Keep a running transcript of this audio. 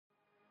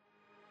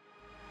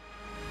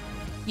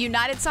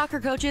United Soccer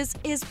Coaches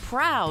is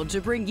proud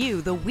to bring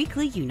you the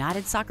weekly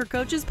United Soccer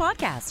Coaches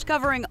podcast,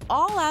 covering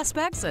all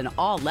aspects and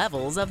all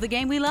levels of the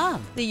game we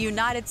love. The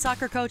United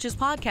Soccer Coaches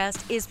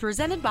podcast is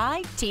presented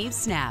by Team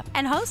Snap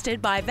and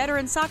hosted by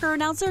veteran soccer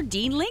announcer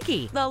Dean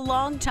Linke, the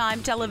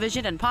longtime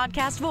television and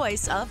podcast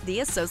voice of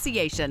the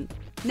association.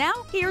 Now,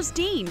 here's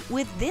Dean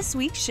with this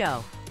week's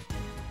show.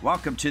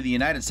 Welcome to the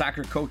United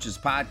Soccer Coaches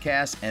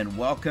podcast, and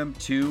welcome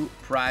to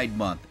Pride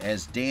Month.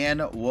 As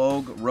Dan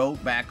Wogue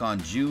wrote back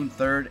on June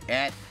 3rd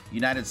at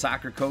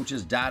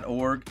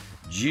unitedsoccercoaches.org,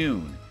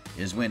 June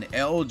is when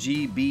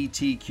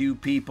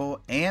LGBTQ people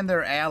and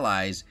their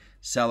allies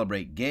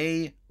celebrate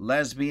gay,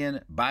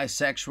 lesbian,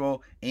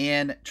 bisexual,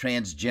 and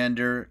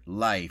transgender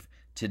life.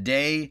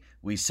 Today,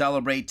 we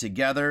celebrate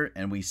together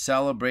and we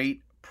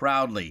celebrate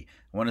proudly.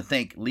 I want to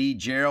thank Lee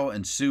Jarrell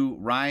and Sue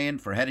Ryan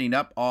for heading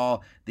up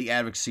all the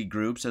advocacy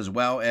groups, as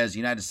well as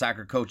United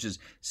Soccer Coaches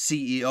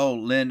CEO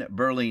Lynn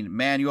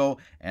Burling-Manuel.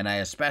 And I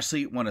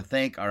especially want to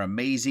thank our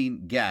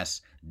amazing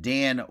guest,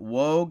 Dan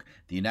Wogue,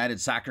 the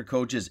United Soccer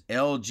Coaches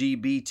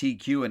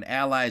LGBTQ and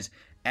Allies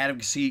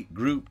Advocacy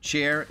Group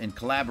Chair, in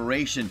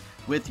collaboration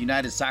with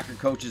United Soccer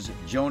Coaches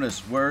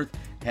Jonas Worth,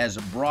 has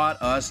brought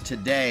us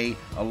today,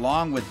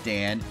 along with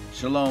Dan,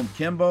 Shalom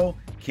Kimbo,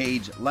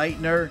 Cage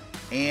Leitner,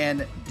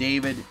 and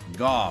David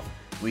Goff.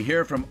 We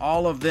hear from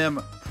all of them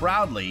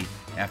proudly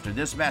after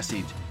this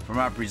message from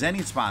our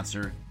presenting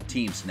sponsor,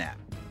 Team Snap.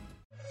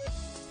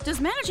 Does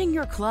managing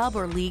your club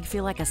or league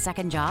feel like a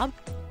second job?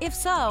 If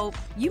so,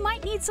 you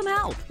might need some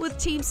help. With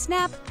Team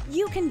Snap,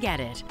 you can get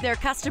it. Their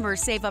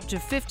customers save up to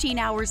 15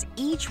 hours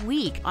each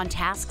week on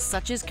tasks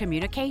such as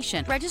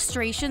communication,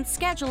 registration,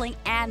 scheduling,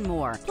 and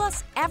more.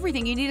 Plus,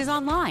 everything you need is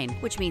online,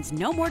 which means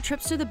no more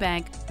trips to the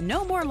bank,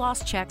 no more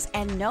lost checks,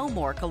 and no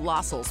more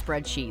colossal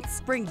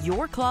spreadsheets. Bring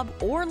your club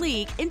or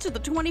league into the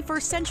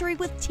 21st century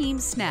with Team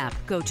Snap.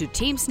 Go to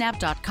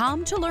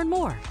teamsnap.com to learn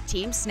more.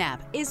 Team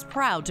Snap is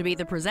proud to be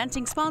the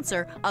presenting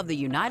sponsor of the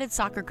United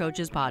Soccer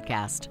Coaches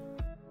podcast.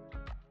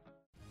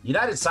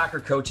 United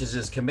Soccer Coaches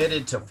is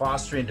committed to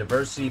fostering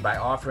diversity by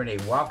offering a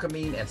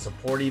welcoming and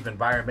supportive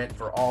environment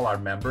for all our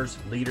members,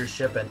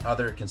 leadership, and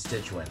other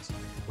constituents.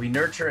 We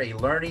nurture a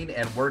learning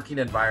and working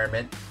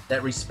environment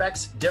that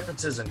respects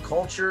differences in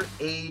culture,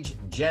 age,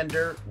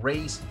 gender,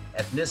 race,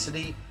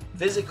 ethnicity,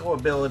 physical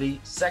ability,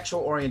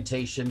 sexual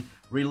orientation,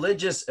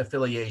 religious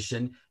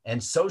affiliation,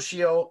 and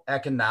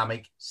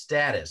socioeconomic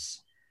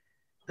status.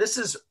 This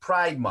is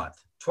Pride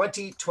Month,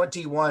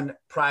 2021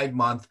 Pride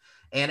Month.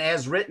 And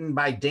as written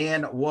by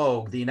Dan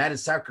Wogue, the United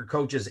Soccer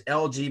Coaches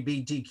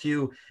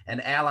LGBTQ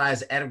and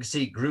Allies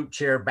Advocacy Group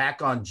Chair,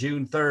 back on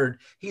June 3rd,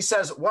 he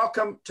says,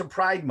 welcome to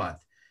Pride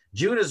Month.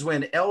 June is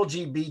when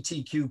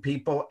LGBTQ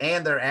people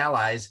and their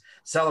allies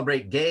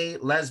celebrate gay,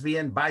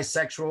 lesbian,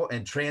 bisexual,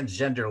 and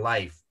transgender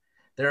life.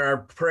 There are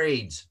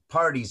parades,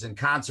 parties, and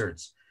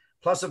concerts,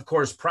 plus, of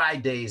course,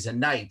 Pride days and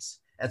nights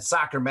at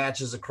soccer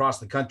matches across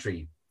the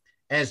country.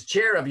 As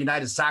chair of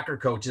United Soccer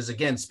Coaches,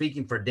 again,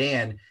 speaking for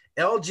Dan,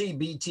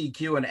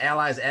 LGBTQ and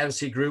Allies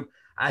Advocacy Group,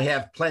 I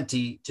have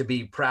plenty to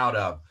be proud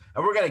of.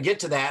 And we're going to get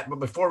to that. But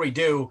before we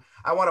do,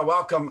 I want to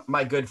welcome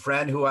my good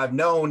friend who I've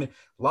known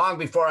long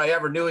before I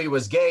ever knew he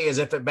was gay, as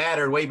if it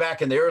mattered, way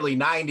back in the early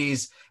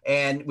 90s.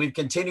 And we've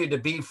continued to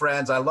be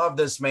friends. I love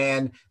this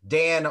man,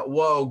 Dan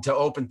Wogue, to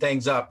open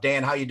things up.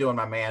 Dan, how you doing,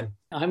 my man?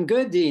 I'm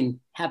good,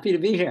 Dean. Happy to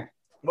be here.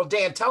 Well,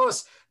 Dan, tell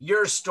us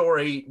your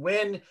story,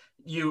 when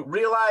you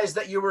realized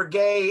that you were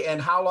gay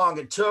and how long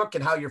it took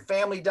and how your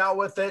family dealt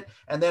with it.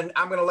 And then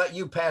I'm going to let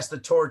you pass the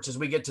torch as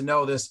we get to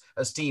know this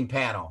esteemed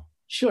panel.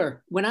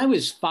 Sure. When I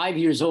was 5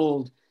 years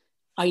old,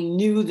 I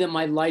knew that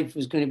my life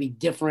was going to be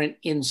different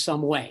in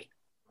some way.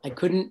 I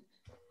couldn't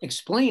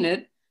explain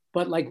it,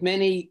 but like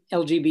many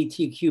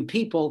LGBTQ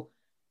people,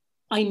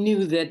 I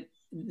knew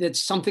that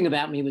something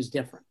about me was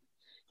different.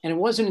 And it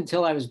wasn't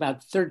until I was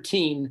about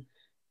 13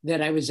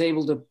 that I was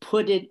able to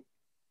put it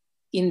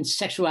in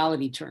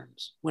sexuality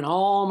terms, when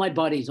all my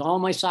buddies, all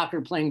my soccer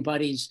playing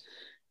buddies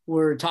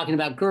were talking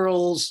about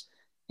girls,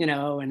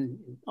 and,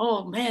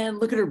 oh man,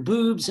 look at her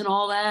boobs and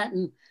all that.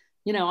 And,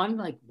 I'm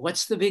like,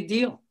 what's the big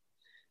deal?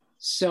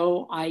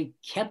 So I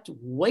kept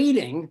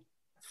waiting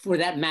for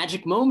that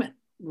magic moment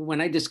when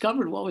I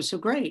discovered what was so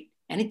great,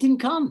 and it didn't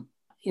come.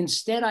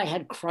 Instead, I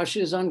had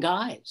crushes on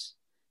guys.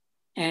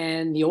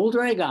 And the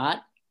older I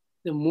got,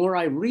 the more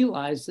I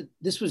realized that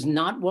this was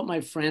not what my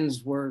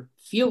friends were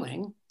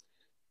feeling.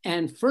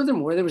 And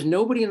furthermore, there was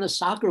nobody in the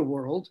soccer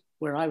world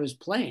where I was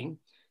playing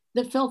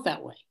that felt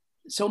that way.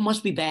 So it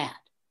must be bad.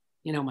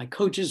 My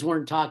coaches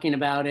weren't talking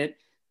about it,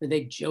 or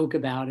they'd joke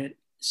about it.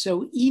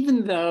 So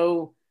even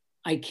though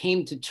I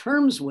came to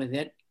terms with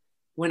it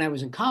when I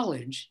was in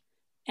college,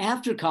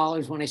 after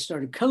college, when I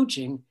started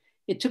coaching,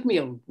 it took me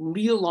a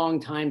real long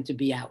time to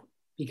be out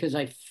because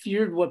I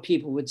feared what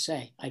people would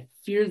say. I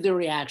feared the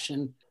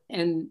reaction.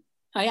 And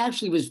I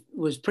actually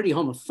was pretty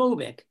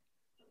homophobic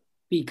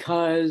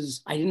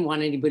because I didn't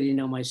want anybody to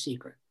know my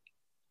secret.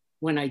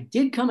 When I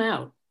did come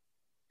out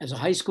as a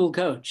high school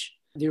coach,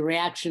 the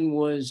reaction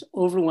was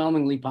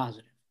overwhelmingly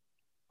positive.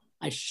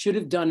 I should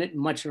have done it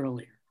much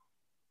earlier.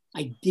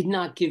 I did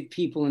not give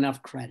people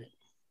enough credit.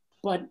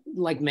 But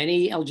like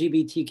many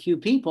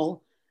LGBTQ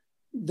people,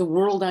 the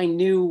world I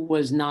knew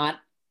was not,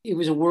 it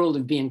was a world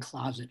of being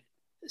closeted.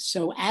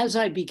 So as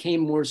I became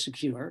more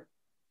secure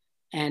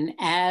and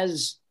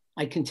as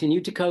I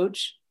continued to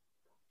coach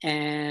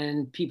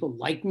and people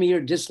liked me or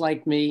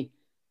disliked me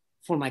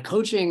for my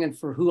coaching and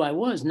for who I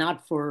was,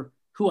 not for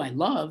who I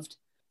loved,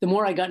 the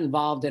more I got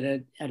involved at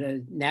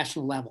a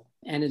national level.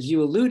 And as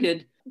you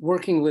alluded,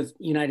 working with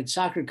United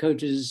Soccer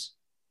Coaches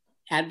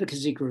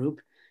Advocacy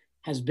Group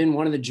has been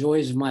one of the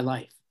joys of my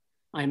life.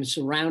 I'm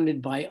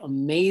surrounded by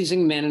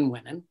amazing men and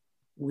women.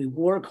 We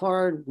work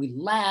hard, we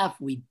laugh,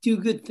 we do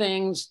good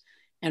things,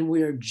 and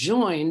we are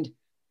joined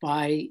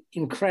by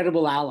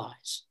incredible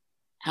allies,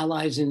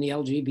 allies in the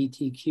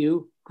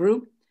LGBTQ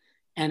group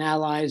and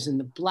allies in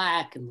the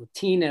Black and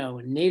Latino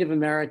and Native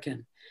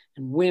American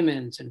and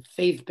women's and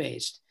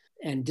faith-based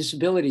and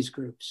disabilities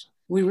groups.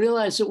 We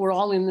realize that we're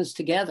all in this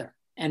together,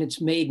 and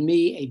it's made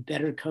me a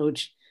better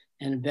coach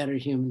and a better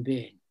human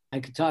being.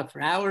 I could talk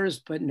for hours,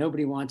 but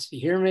nobody wants to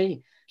hear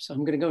me. So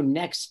I'm going to go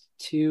next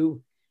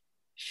to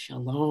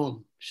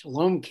Shalom.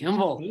 Shalom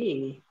Kimball.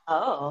 Me?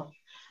 Oh,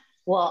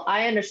 well,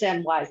 I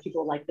understand why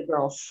people like the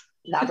girls.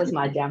 That was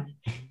my jam.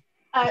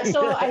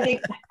 So I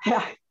think,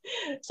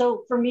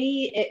 so for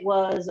me, it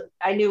was,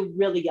 I knew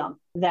really young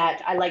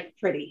that I liked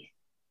pretty,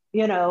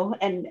 you know,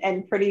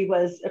 and pretty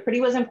was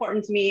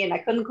important to me. And I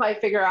couldn't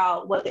quite figure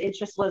out what the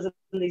interest was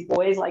in these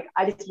boys. Like,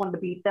 I just wanted to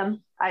beat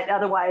them.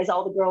 Otherwise,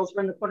 all the girls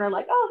were in the corner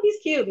like, oh,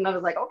 he's cute. And I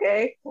was like,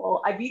 okay,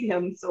 well, I beat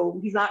him, so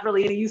he's not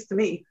really any use to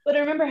me. But I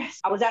remember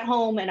I was at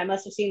home and I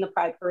must have seen the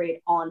Pride Parade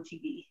on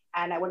TV.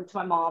 And I went to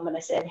my mom and I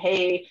said,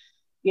 hey,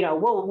 you know,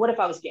 well, what if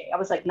I was gay? I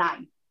was like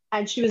 9.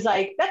 And she was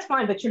like, that's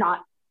fine, but you're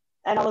not.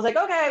 And I was like,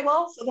 okay,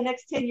 well, so the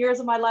next 10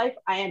 years of my life,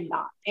 I am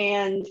not.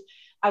 And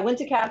I went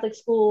to Catholic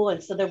school.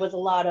 And so there was a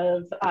lot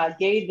of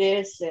gay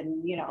this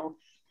and, you know,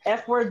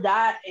 F word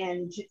that.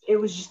 And it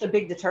was just a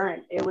big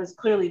deterrent. It was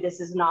clearly, this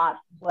is not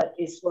what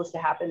is supposed to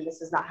happen.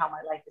 This is not how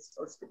my life is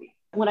supposed to be.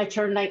 When I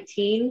turned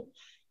 19,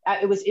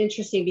 it was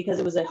interesting because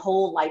it was a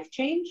whole life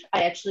change.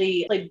 I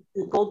actually played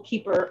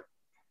goalkeeper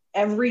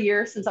every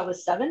year since I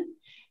was 7.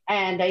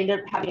 And I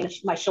ended up having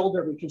my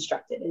shoulder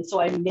reconstructed. And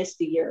so I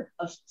missed a year.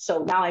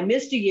 So now I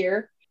missed a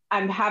year.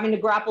 I'm having to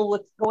grapple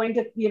with going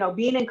to, you know,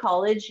 being in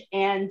college.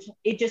 And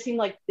it just seemed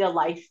like the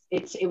life,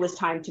 it was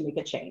time to make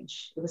a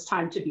change. It was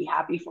time to be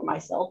happy for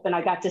myself. And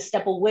I got to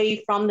step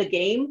away from the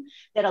game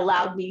that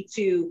allowed me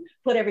to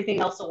put everything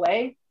else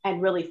away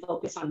and really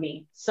focus on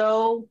me.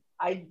 So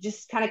I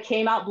just kind of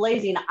came out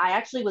blazing. I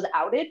actually was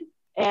outed.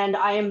 And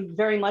I am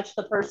very much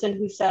the person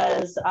who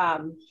says,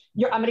 I'm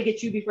going to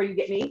get you before you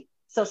get me.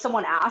 So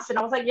someone asked and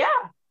I was like, yeah,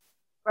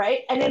 right.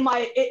 And in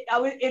I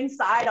was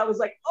inside, I was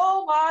like,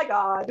 oh my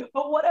God,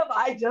 what have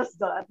I just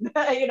done?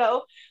 You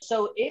know?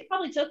 So it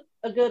probably took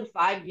a good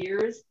 5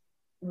 years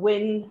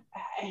when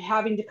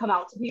having to come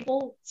out to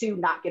people to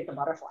not get the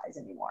butterflies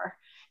anymore.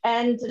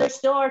 And there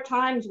still are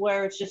times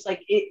where it's just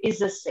like, is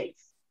this safe?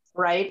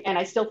 Right. And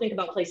I still think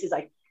about places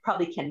I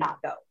probably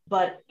cannot go.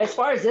 But as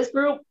far as this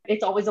group,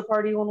 it's always a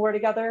party when we're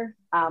together.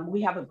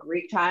 We have a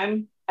great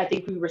time. I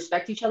think we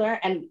respect each other.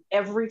 And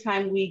every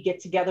time we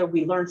get together,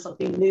 we learn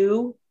something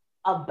new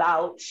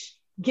about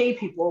gay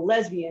people,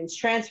 lesbians,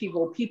 trans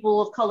people,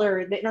 people of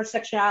color, the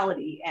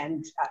intersectionality.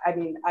 And I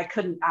mean, I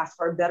couldn't ask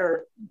for a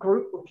better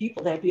group of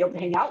people to be able to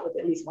hang out with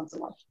at least once a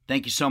month.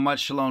 Thank you so much,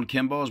 Shalom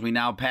Kimball, as we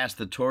now pass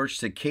the torch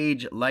to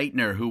Cage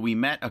Leitner, who we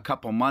met a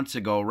couple months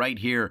ago right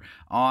here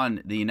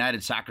on the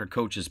United Soccer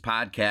Coaches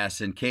podcast.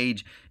 And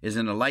Cage is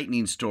an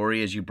enlightening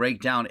story as you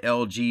break down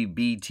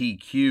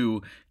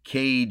LGBTQ.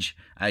 Cage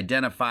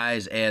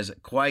identifies as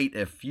quite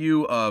a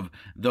few of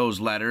those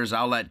letters.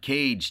 I'll let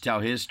Cage tell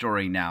his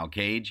story now.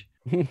 Cage?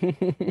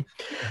 I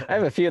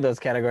have a few of those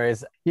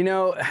categories. You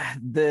know,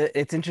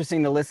 it's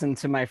interesting to listen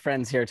to my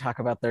friends here talk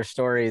about their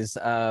stories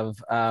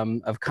of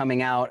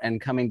coming out and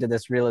coming to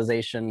this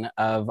realization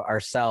of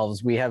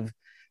ourselves. We have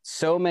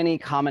so many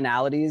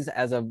commonalities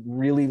as a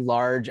really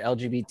large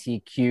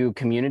LGBTQ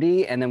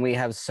community, and then we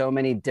have so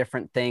many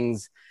different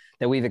things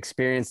that we've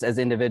experienced as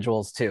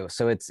individuals too.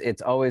 So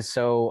it's always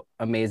so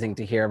amazing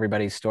to hear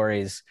everybody's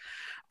stories.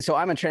 So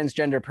I'm a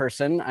transgender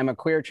person. I'm a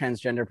queer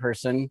transgender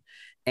person.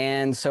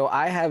 And so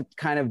I have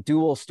kind of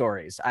dual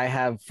stories. I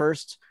have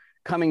first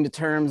coming to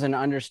terms and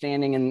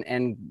understanding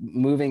and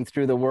moving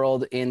through the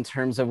world in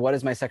terms of what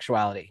is my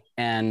sexuality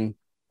and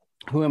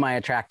who am I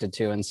attracted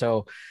to? And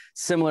so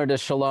similar to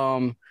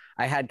Shalom,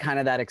 I had kind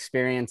of that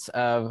experience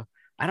of,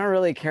 I don't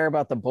really care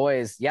about the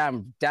boys. Yeah,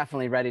 I'm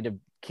definitely ready to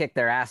kick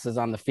their asses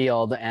on the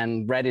field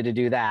and ready to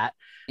do that.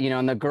 You know,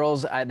 and the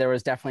girls, there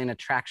was definitely an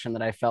attraction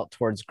that I felt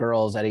towards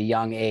girls at a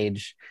young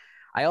age.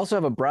 I also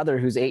have a brother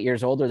who's 8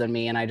 years older than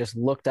me, and I just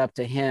looked up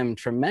to him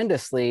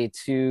tremendously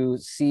to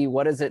see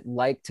what is it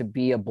like to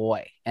be a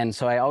boy. And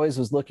so I always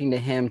was looking to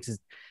him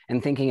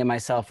and thinking of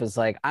myself as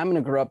like, I'm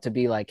going to grow up to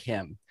be like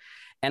him.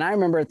 And I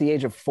remember at the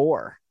age of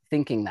 4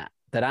 thinking that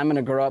I'm going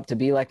to grow up to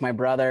be like my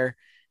brother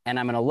and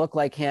I'm going to look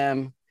like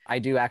him. I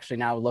do actually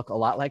now look a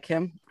lot like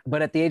him.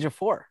 But at the age of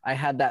 4, I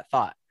had that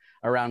thought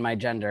around my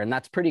gender. And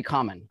that's pretty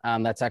common.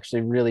 That's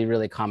actually really,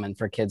 really common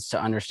for kids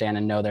to understand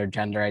and know their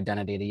gender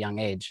identity at a young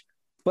age.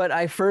 But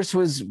I first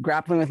was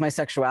grappling with my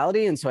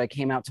sexuality. And so I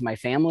came out to my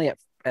family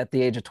at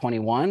the age of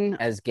 21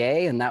 as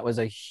gay. And that was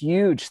a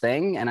huge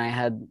thing. And I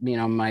had,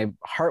 my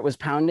heart was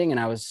pounding and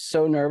I was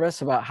so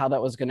nervous about how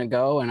that was going to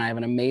go. And I have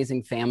an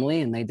amazing family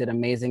and they did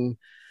amazing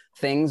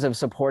things of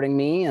supporting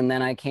me. And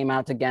then I came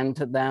out again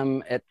to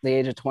them at the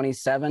age of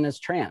 27 as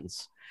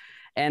trans.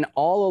 And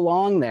all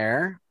along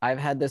there, I've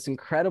had this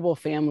incredible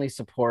family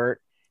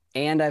support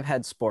and I've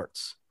had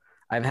sports.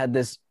 I've had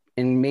this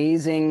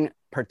amazing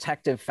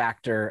protective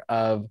factor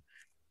of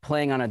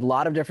playing on a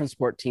lot of different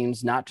sport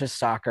teams, not just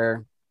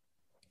soccer.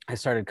 I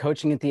started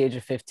coaching at the age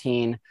of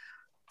 15.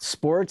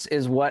 Sports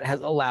is what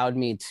has allowed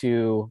me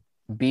to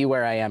be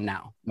where I am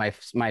now.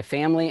 My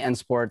family and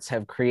sports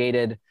have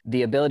created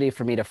the ability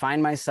for me to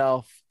find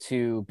myself,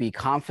 to be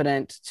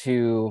confident,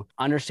 to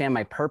understand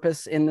my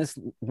purpose in this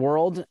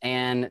world,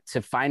 and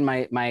to find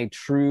my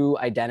true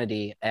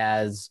identity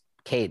as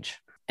Cage.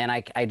 And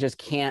I just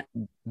can't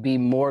be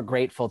more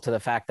grateful to the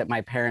fact that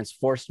my parents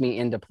forced me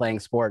into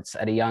playing sports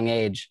at a young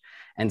age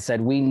and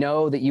said, we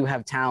know that you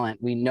have talent.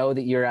 We know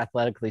that you're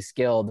athletically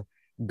skilled.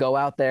 Go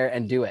out there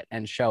and do it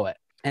and show it.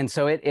 And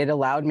so it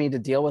allowed me to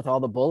deal with all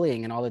the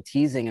bullying and all the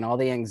teasing and all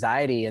the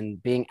anxiety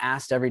and being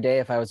asked every day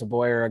if I was a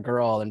boy or a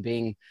girl and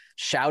being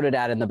shouted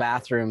at in the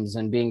bathrooms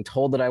and being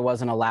told that I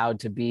wasn't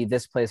allowed to be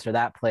this place or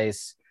that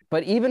place.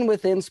 But even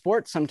within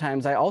sports,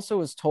 sometimes I also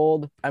was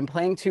told I'm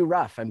playing too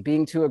rough. I'm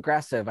being too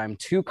aggressive. I'm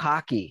too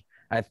cocky.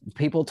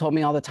 People told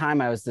me all the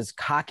time I was this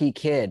cocky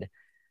kid.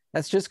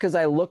 That's just because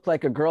I looked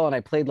like a girl and I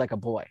played like a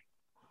boy.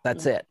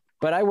 That's it.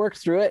 But I worked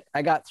through it.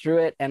 I got through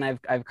it. And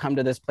I've come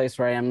to this place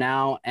where I am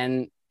now.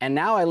 And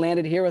now I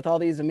landed here with all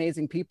these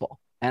amazing people.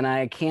 And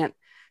I can't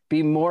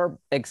be more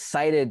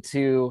excited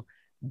to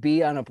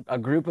be on a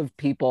group of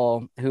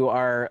people who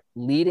are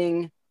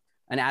leading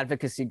an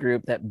advocacy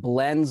group that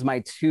blends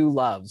my two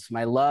loves,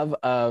 my love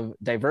of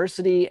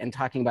diversity and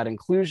talking about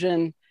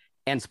inclusion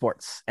and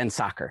sports and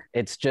soccer.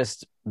 It's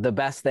just the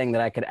best thing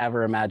that I could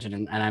ever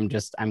imagine.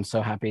 And I'm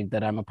so happy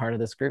that I'm a part of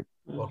this group.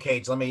 Well,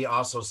 Cage, let me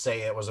also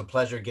say it was a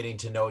pleasure getting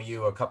to know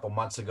you a couple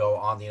months ago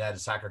on the United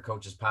Soccer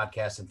Coaches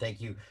podcast. And thank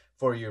you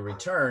for your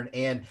return.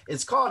 And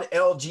it's called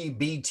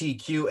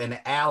LGBTQ and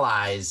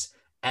Allies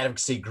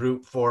Advocacy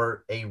Group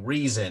for a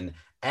reason.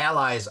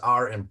 Allies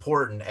are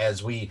important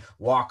as we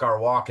walk our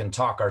walk and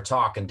talk our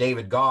talk. And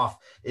David Goff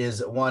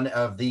is one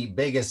of the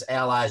biggest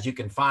allies you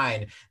can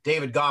find.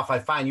 David Goff, I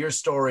find your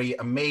story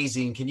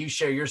amazing. Can you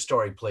share your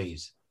story,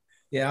 please?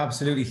 Yeah,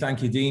 absolutely.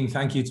 Thank you, Dean.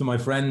 Thank you to my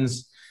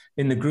friends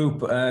in the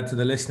group, to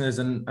the listeners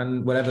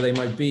and whatever they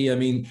might be. I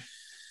mean,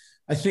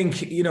 I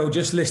think,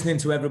 just listening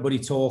to everybody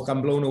talk,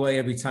 I'm blown away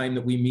every time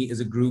that we meet as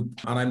a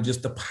group. And I'm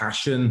just the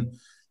passion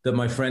that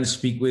my friends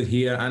speak with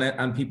here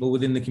and people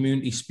within the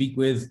community speak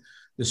with,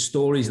 the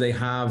stories they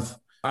have.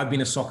 I've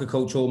been a soccer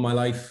coach all my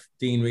life,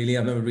 Dean, really.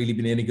 I've never really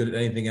been any good at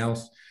anything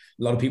else.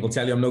 A lot of people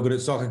tell you I'm no good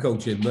at soccer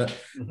coaching, but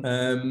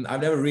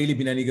I've never really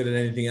been any good at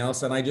anything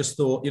else. And I just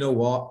thought, you know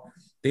what?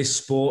 This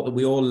sport that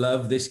we all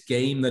love, this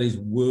game that is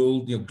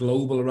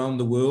global around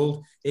the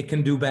world, it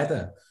can do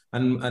better.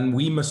 And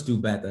we must do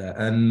better.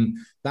 And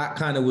that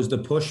kind of was the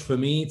push for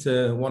me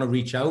to want to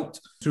reach out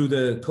through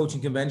the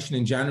coaching convention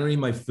in January,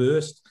 my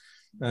first.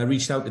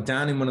 Reached out to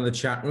Dan in one of the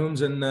chat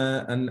rooms and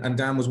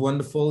Dan was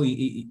wonderful.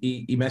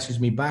 He messaged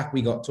me back.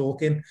 We got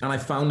talking and I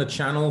found a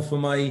channel for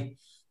my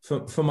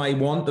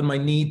want and my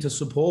need to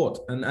support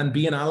and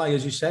be an ally,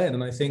 as you said.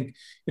 And I think,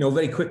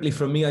 very quickly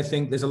from me, I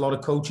think there's a lot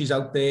of coaches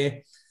out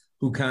there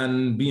who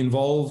can be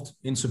involved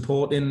in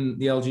supporting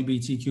the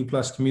LGBTQ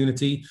plus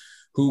community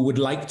who would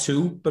like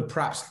to, but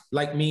perhaps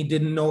like me,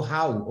 didn't know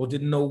how or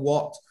didn't know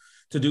what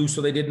to do.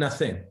 So they did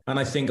nothing. And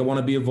I think I want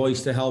to be a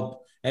voice to help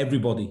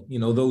everybody,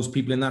 those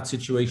people in that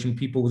situation,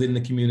 people within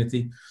the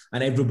community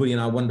and everybody in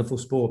our wonderful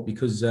sport,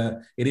 because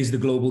it is the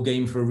global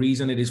game for a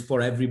reason. It is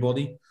for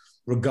everybody,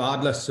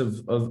 regardless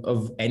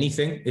of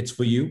anything. It's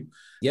for you.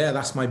 Yeah,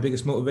 that's my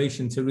biggest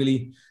motivation, to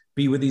really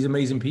be with these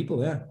amazing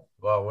people. Yeah.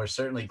 Well, we're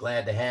certainly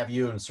glad to have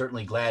you and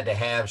certainly glad to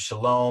have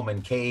Shalom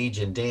and Cage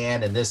and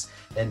Dan and this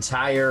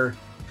entire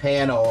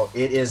panel.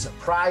 It is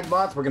Pride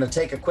Month. We're going to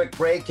take a quick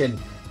break and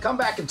come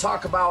back and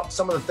talk about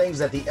some of the things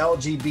that the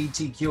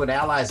LGBTQ and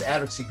Allies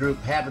Advocacy Group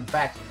have in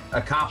fact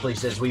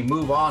accomplished as we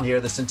move on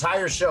here. This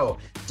entire show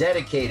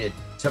dedicated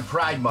to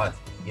Pride Month.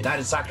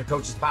 United Soccer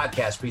Coaches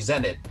Podcast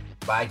presented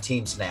by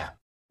Team Snap.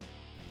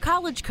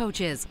 College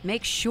coaches,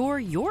 make sure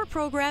your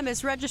program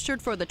is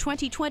registered for the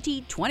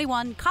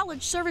 2020-21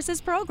 College Services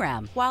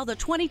Program. While the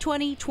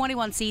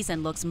 2020-21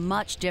 season looks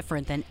much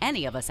different than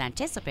any of us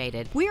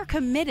anticipated, we're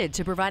committed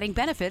to providing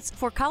benefits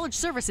for College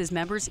Services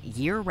members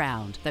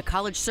year-round. The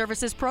College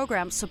Services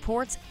Program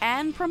supports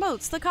and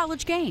promotes the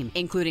college game,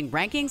 including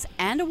rankings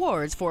and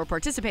awards for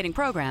participating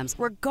programs,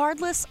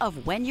 regardless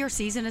of when your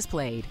season is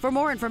played. For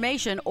more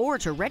information or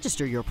to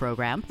register your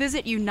program,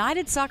 visit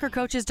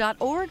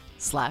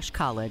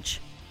unitedsoccercoaches.org/college.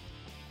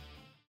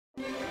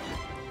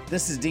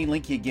 This is Dean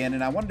Linke again,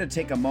 and I wanted to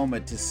take a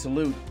moment to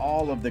salute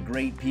all of the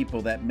great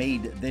people that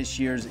made this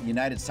year's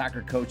United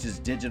Soccer Coaches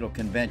Digital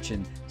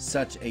Convention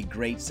such a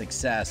great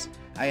success.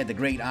 I had the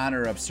great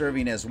honor of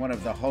serving as one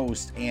of the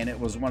hosts, and it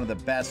was one of the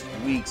best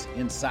weeks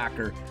in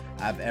soccer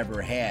I've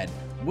ever had.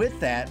 With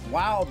that,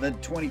 while the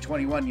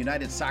 2021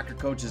 United Soccer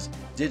Coaches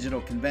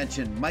Digital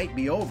Convention might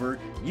be over,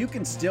 you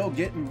can still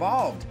get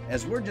involved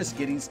as we're just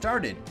getting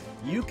started.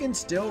 You can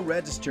still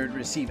register to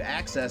receive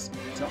access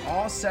to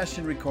all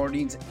session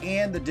recordings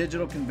and the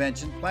digital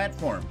convention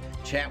platform.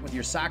 Chat with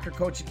your soccer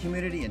coaching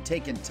community and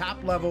take in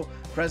top-level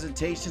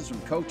presentations from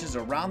coaches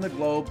around the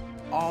globe,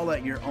 all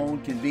at your own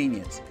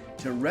convenience.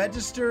 To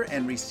register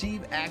and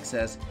receive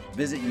access,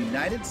 visit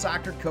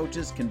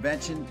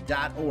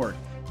UnitedSoccerCoachesConvention.org.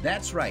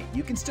 That's right,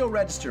 you can still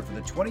register for the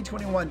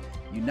 2021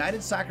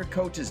 United Soccer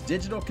Coaches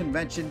Digital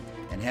Convention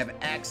and have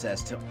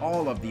access to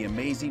all of the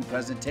amazing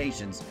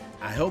presentations.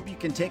 I hope you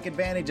can take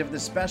advantage of the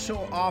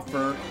special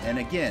offer, and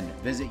again,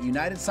 visit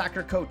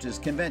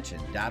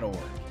UnitedSoccerCoachesConvention.org.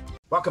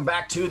 Welcome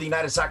back to the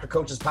United Soccer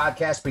Coaches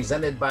Podcast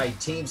presented by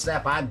Team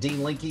Snap. I'm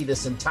Dean Linke.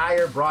 This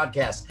entire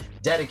broadcast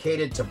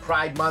dedicated to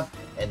Pride Month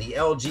and the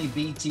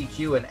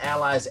LGBTQ and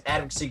Allies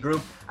Advocacy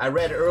Group. I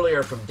read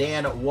earlier from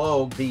Dan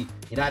Wogue, the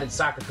United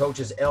Soccer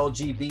Coaches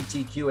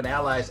LGBTQ and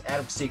Allies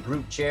Advocacy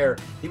Group Chair.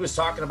 He was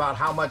talking about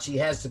how much he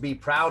has to be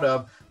proud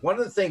of. One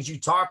of the things you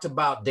talked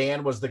about,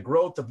 Dan, was the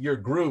growth of your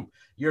group,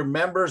 your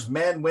members,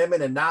 men,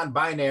 women, and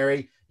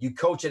non-binary. You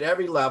coach at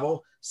every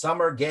level.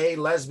 Some are gay,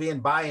 lesbian,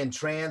 bi, and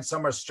trans.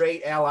 Some are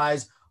straight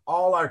allies.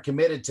 All are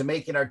committed to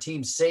making our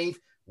team safe,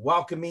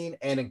 welcoming,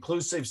 and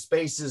inclusive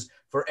spaces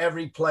for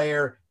every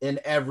player in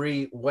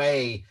every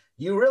way.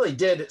 You really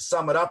did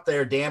sum it up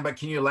there, Dan, but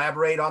can you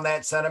elaborate on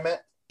that sentiment?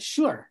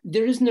 Sure.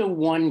 There is no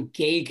one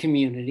gay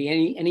community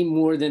any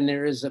more than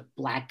there is a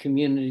Black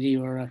community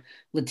or a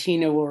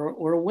Latino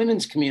or a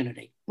women's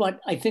community. But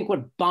I think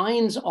what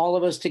binds all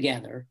of us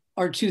together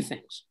are two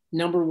things.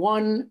 Number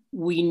one,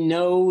 we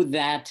know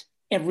that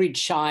every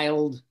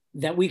child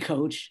that we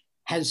coach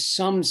has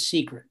some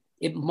secret.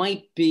 It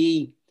might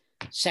be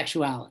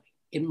sexuality.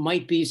 It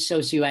might be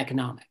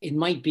socioeconomic. It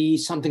might be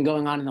something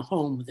going on in the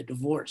home with a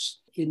divorce.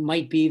 It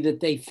might be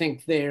that they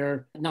think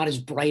they're not as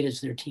bright as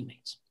their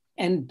teammates.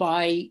 And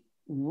by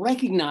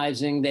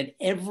recognizing that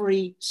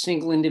every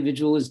single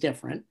individual is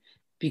different,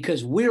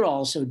 because we're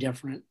all so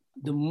different,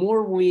 the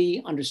more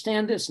we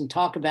understand this and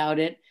talk about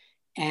it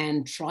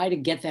and try to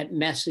get that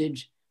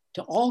message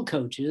to all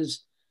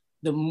coaches,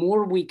 the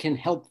more we can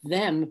help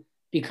them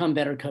become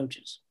better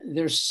coaches.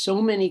 There's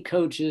so many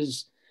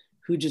coaches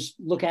who just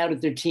look out at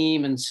their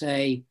team and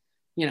say,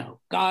 you know,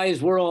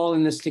 guys, we're all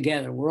in this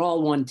together. We're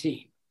all one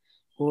team,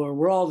 or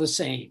we're all the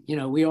same. You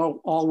know, we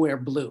all wear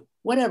blue,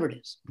 whatever it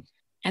is.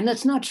 And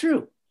that's not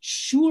true.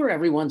 Sure,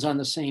 everyone's on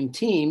the same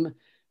team,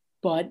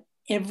 but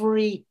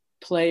every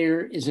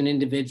player is an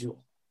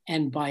individual.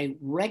 And by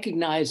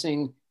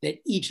recognizing that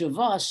each of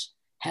us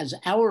has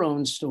our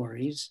own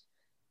stories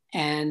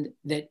and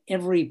that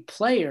every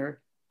player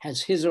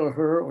has his or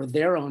her or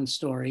their own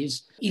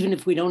stories, even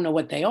if we don't know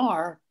what they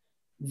are,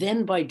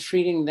 then by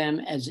treating them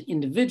as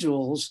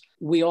individuals,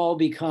 we all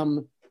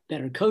become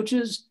better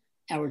coaches,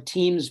 our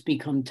teams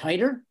become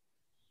tighter,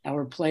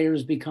 our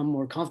players become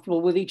more comfortable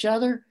with each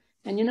other.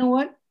 And you know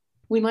what?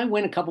 We might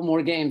win a couple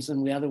more games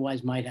than we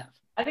otherwise might have.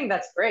 I think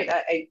that's great.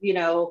 I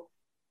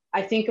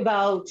think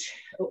about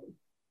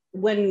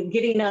when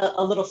getting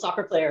a little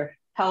soccer player,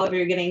 however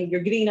you're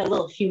getting a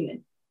little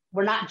human.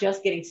 We're not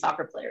just getting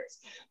soccer players.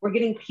 We're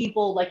getting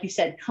people, like you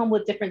said, come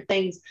with different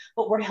things,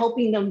 but we're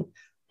helping them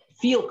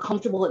feel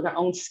comfortable in their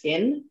own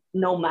skin,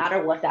 no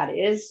matter what that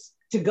is,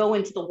 to go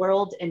into the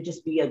world and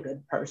just be a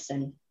good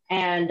person.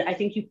 And I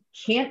think you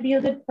can't be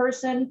a good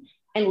person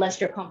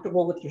unless you're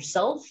comfortable with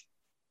yourself,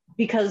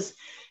 because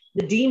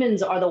the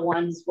demons are the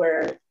ones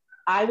where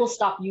I will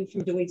stop you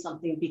from doing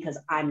something because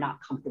I'm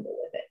not comfortable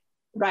with it,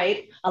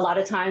 right? A lot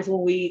of times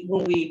when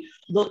we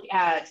look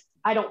at,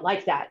 I don't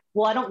like that.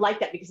 Well, I don't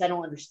like that because I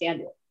don't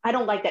understand it. I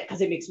don't like that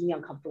because it makes me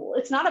uncomfortable.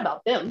 It's not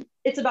about them.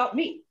 It's about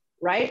me,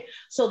 right?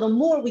 So the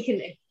more we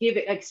can give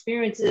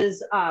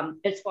experiences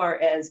as far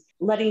as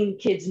letting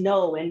kids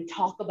know and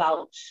talk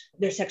about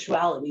their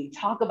sexuality,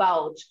 talk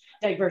about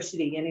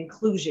diversity and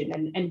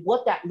inclusion and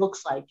what that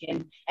looks like,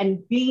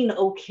 and being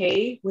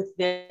okay with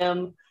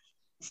them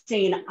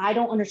saying, I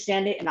don't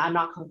understand it and I'm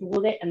not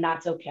comfortable with it, and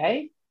that's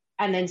okay.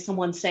 And then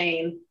someone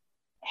saying,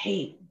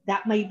 hey,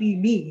 that might be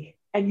me.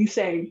 And you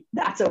saying,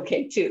 that's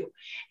okay too.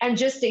 And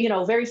just,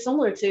 very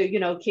similar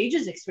to,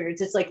 Cage's experience,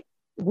 it's like,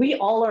 we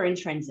all are in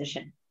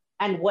transition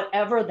and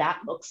whatever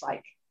that looks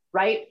like,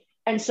 right?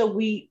 And so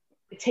we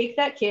take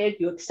that kid,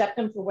 you accept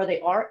them for where they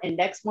are, and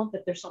next month,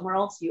 if they're somewhere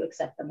else, you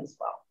accept them as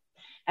well.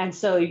 And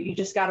so you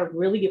just got to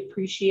really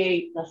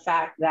appreciate the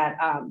fact that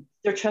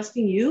they're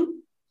trusting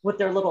you with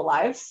their little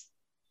lives,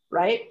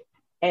 right?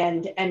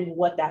 And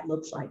what that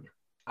looks like.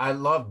 I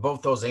love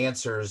both those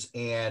answers.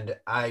 And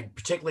I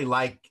particularly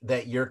like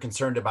that you're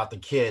concerned about the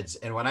kids.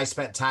 And when I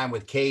spent time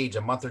with Cage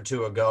a month or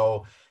two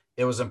ago,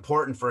 it was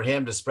important for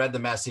him to spread the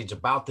message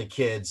about the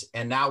kids.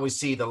 And now we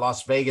see the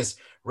Las Vegas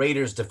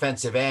Raiders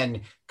defensive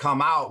end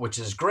come out, which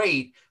is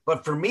great.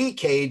 But for me,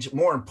 Cage,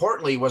 more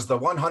importantly, was the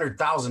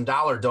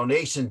 $100,000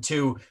 donation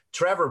to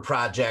Trevor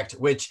Project,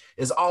 which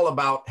is all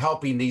about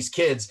helping these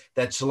kids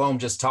that Shalom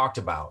just talked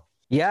about.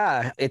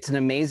 Yeah, it's an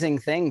amazing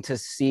thing to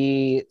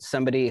see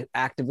somebody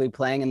actively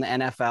playing in the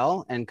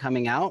NFL and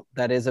coming out.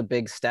 That is a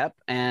big step.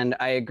 And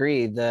I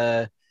agree.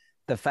 The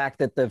fact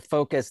that the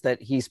focus that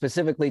he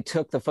specifically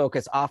took the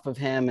focus off of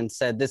him and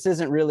said, this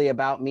isn't really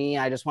about me.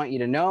 I just want you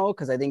to know,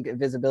 because I think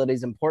visibility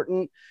is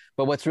important.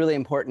 But what's really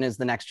important is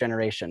the next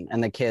generation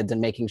and the kids and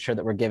making sure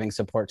that we're giving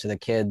support to the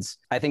kids.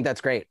 I think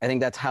that's great. I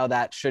think that's how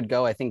that should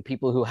go. I think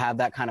people who have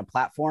that kind of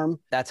platform,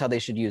 that's how they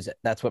should use it.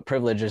 That's what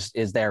privilege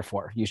is there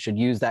for. You should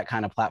use that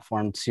kind of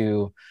platform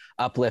to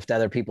uplift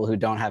other people who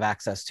don't have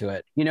access to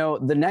it. You know,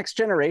 the next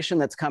generation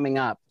that's coming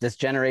up, this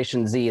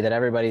Generation Z that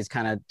everybody's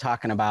kind of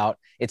talking about,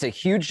 it's a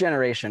huge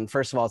generation.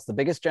 First of all, it's the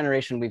biggest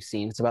generation we've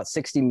seen. It's about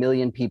 60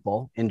 million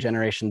people in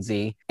Generation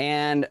Z.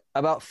 And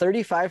about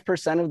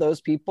 35% of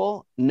those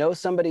people know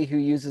somebody who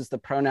uses the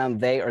pronoun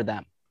they or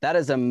them. That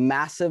is a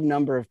massive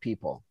number of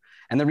people.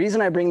 And the reason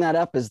I bring that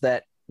up is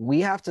that we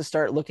have to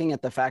start looking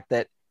at the fact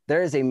that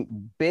there is a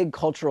big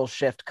cultural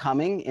shift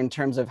coming in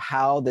terms of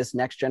how this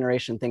next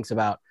generation thinks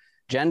about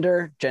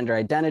gender, gender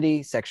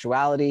identity,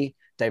 sexuality,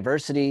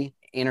 diversity,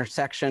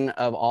 intersection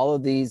of all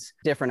of these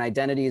different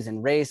identities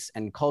and race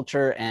and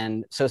culture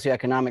and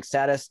socioeconomic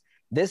status.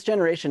 This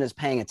generation is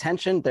paying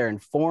attention. They're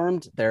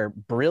informed. They're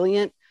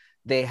brilliant.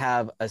 They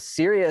have a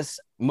serious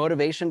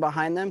motivation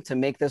behind them to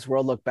make this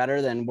world look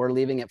better than we're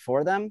leaving it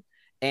for them.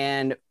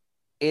 And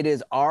it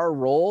is our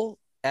role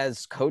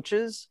as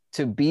coaches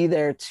to be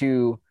there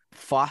to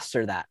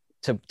foster that,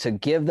 to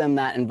give them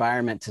that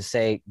environment to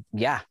say,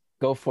 yeah,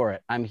 go for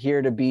it. I'm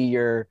here to be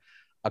your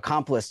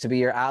accomplice, to be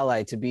your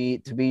ally, to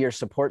be your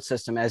support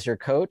system as your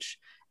coach,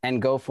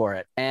 and go for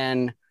it.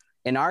 And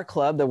in our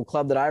club, the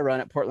club that I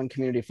run at Portland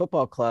Community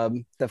Football Club,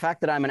 the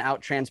fact that I'm an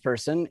out trans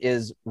person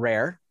is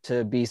rare,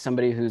 to be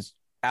somebody who's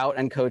out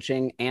and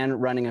coaching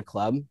and running a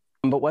club.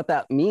 But what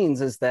that means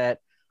is that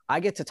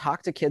I get to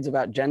talk to kids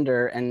about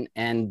gender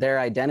and their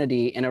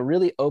identity in a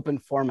really open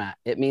format.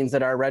 It means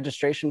that our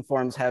registration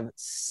forms have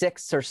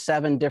 6 or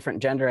 7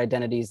 different gender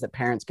identities that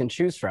parents can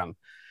choose from.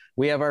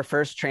 We have our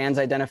first trans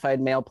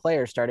identified male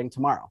player starting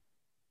tomorrow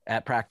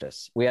at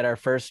practice. We had our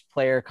first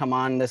player come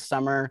on this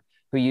summer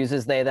who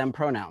uses they, them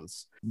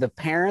pronouns. The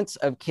parents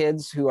of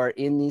kids who are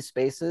in these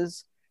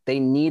spaces, they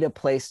need a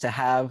place to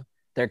have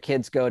their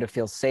kids go to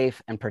feel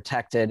safe and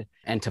protected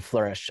and to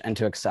flourish and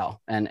to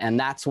excel. And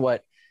that's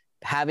what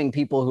having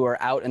people who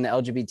are out in the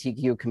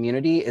LGBTQ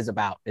community is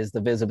about, is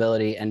the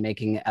visibility and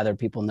making other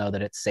people know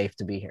that it's safe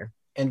to be here.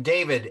 And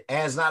David,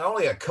 as not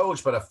only a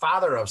coach, but a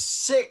father of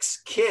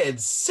 6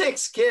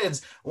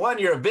 kids, one,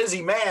 you're a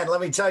busy man,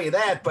 let me tell you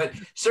that, but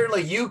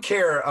certainly you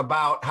care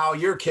about how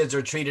your kids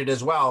are treated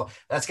as well.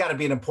 That's got to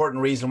be an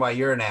important reason why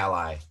you're an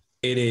ally.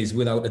 It is,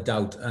 without a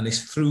doubt. And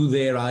it's through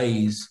their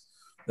eyes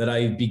that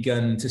I've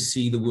begun to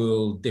see the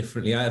world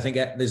differently. I think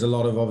there's a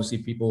lot of, obviously,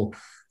 people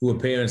who are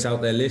parents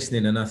out there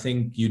listening, and I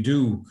think you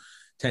do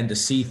tend to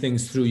see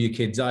things through your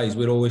kids' eyes.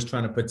 We're always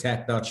trying to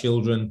protect our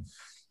children,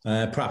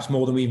 perhaps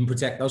more than we even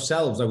protect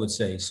ourselves, I would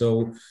say.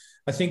 So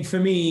I think for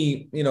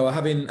me, you know,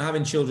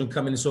 having children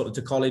coming sort of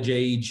to college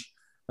age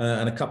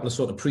and a couple of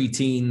sort of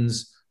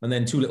pre-teens and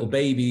then 2 little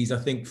babies, I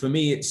think for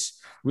me,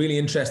 it's really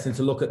interesting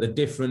to look at the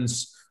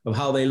difference of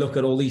how they look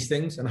at all these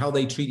things and how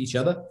they treat each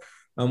other.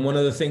 And one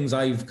of the things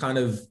I've kind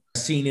of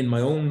seen in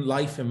my own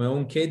life and my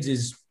own kids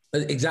is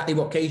exactly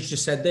what Cage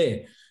just said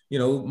there. You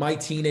know, my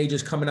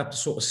teenagers coming up to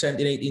sort of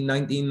 17, 18,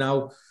 19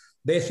 now,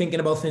 they're thinking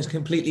about things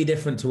completely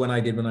different to when I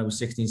did when I was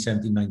 16,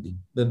 17, 19.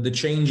 The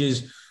change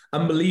is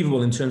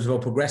unbelievable in terms of how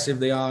progressive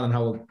they are and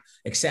how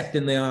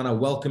accepting they are and how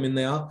welcoming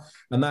they are.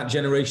 And that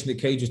generation that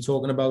Cage was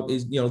talking about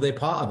is, you know, they're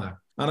part of that.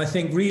 And I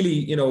think really,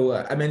 you know,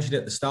 I mentioned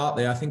at the start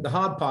there, I think the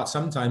hard part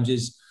sometimes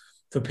is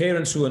for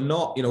parents who are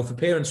not, you know, for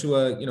parents who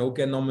are, you know,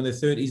 getting on with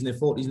their 30s and their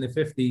 40s and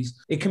their 50s,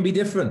 it can be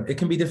different. It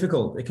can be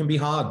difficult. It can be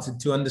hard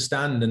to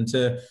understand and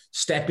to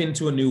step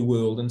into a new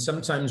world. And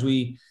sometimes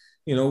we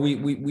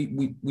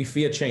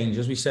fear change,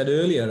 as we said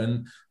earlier.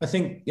 And I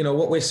think, you know,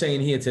 what we're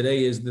saying here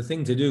today is the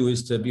thing to do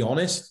is to be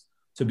honest,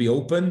 to be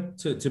open,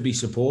 to be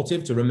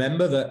supportive, to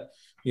remember that,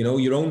 you know,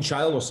 your own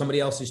child or somebody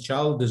else's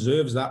child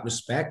deserves that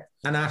respect,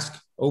 and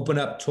ask, open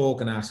up,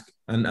 talk and ask.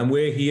 And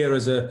we're here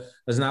as an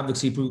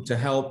advocacy group to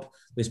help.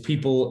 There's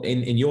people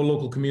in your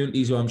local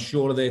communities who I'm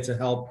sure are there to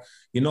help.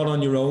 You're not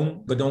on your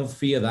own, but don't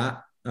fear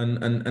that,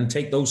 and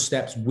take those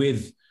steps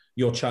with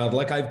your child,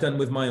 like I've done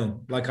with my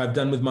own, like I've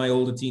done with my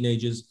older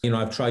teenagers. You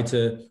know, I've tried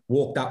to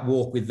walk that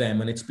walk with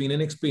them, and it's been an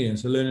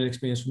experience, a learning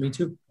experience for me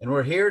too. And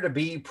we're here to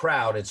be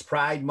proud. It's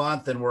Pride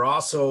Month, and we're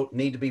also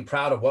need to be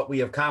proud of what we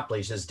have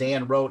accomplished. As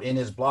Dan wrote in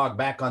his blog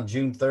back on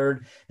June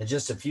 3rd, in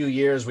just a few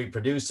years, we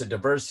produced a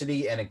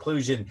diversity and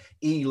inclusion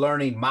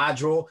e-learning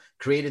module,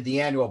 created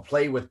the annual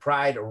Play with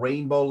Pride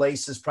Rainbow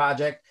Laces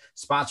project,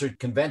 sponsored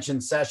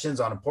convention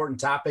sessions on important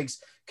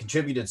topics,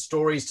 contributed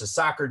stories to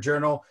Soccer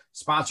Journal,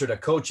 sponsored a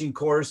coaching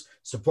course,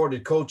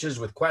 supported coaches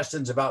with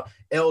questions about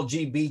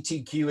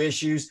LGBTQ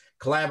issues,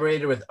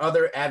 collaborated with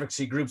other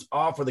advocacy groups,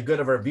 all for the good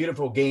of our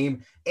beautiful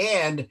game.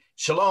 And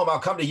Shalom, I'll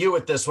come to you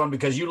with this one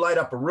because you light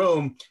up a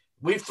room.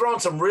 We've thrown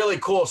some really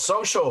cool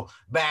social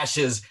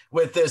bashes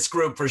with this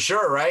group for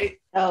sure, right?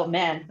 Oh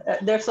man,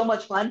 they're so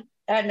much fun.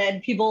 And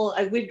then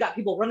we've got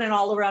people running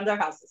all around our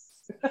houses.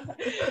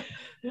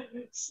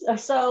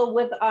 So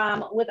with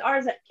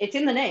ours, it's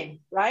in the name,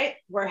 right?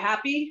 We're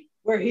happy.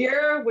 We're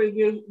here.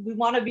 We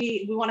want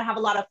to have a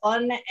lot of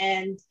fun,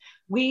 and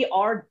we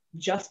are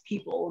just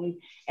people,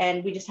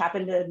 and we just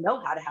happen to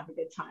know how to have a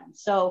good time.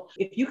 So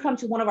if you come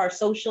to one of our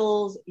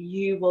socials,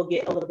 you will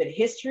get a little bit of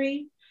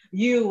history.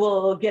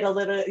 You'll get a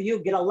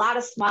lot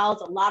of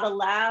smiles, a lot of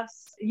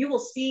laughs. You will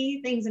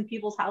see things in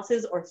people's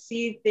houses or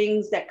see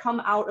things that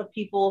come out of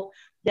people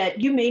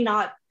that you may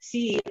not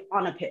see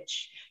on a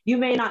pitch. You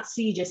may not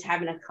see just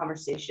having a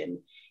conversation.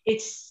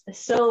 It's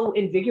so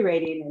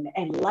invigorating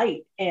and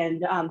light,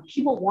 and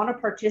people want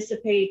to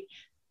participate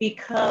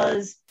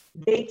because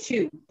they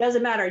too,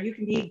 doesn't matter. You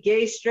can be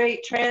gay,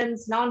 straight,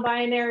 trans,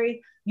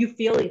 non-binary, you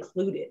feel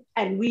included.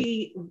 And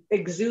we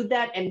exude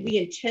that, and we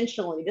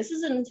intentionally, this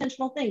is an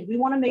intentional thing. We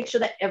want to make sure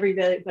that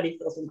everybody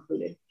feels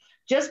included.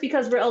 Just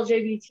because we're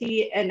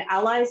LGBT and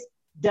allies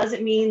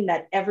doesn't mean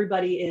that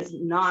everybody is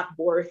not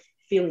worth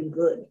feeling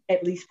good,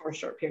 at least for a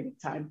short period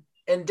of time.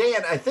 And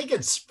Dan, I think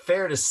it's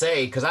fair to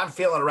say, because I'm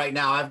feeling it right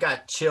now, I've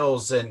got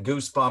chills and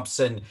goosebumps.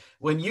 And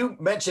when you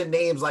mention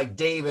names like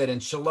David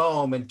and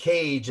Shalom and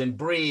Cage and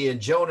Bree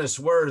and Jonas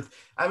Worth,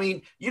 I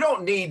mean, you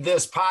don't need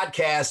this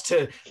podcast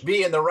to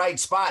be in the right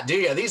spot, do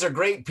you? These are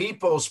great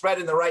people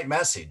spreading the right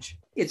message.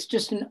 It's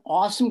just an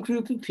awesome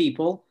group of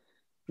people.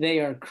 They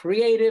are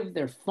creative,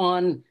 they're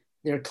fun,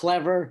 they're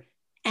clever,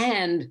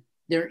 and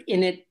they're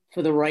in it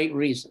for the right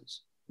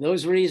reasons.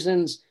 Those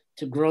reasons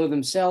to grow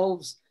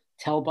themselves,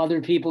 to help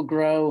other people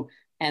grow,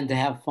 and to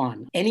have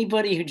fun.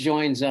 Anybody who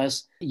joins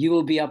us, you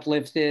will be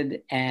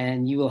uplifted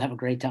and you will have a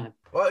great time.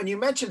 Well, and you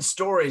mentioned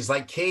stories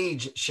like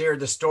Cage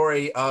shared the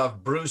story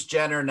of Bruce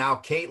Jenner, now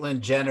Caitlyn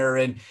Jenner.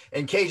 And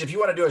Cage, if you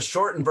want to do a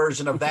shortened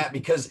version of that,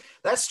 because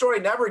that story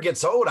never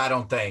gets old, I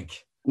don't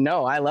think.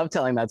 No, I love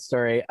telling that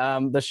story.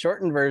 The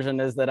shortened version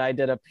is that I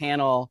did a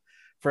panel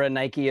for a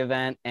Nike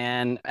event.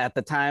 And at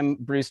the time,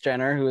 Bruce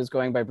Jenner, who was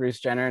going by Bruce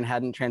Jenner and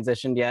hadn't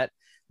transitioned yet,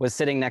 was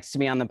sitting next to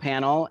me on the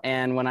panel.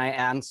 And when I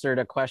answered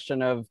a question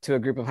to a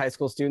group of high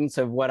school students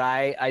of what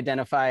I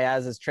identify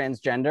as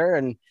transgender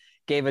and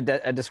gave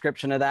a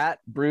description of that,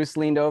 Bruce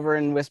leaned over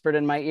and whispered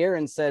in my ear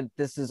and said,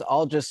 "This is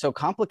all just so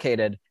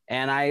complicated."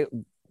 And I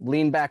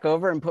leaned back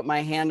over and put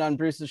my hand on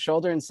Bruce's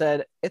shoulder and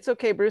said, "It's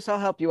okay, Bruce, I'll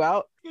help you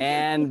out."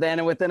 And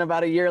then within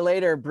about a year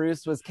later,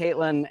 Bruce was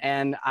Caitlyn,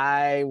 and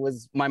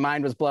my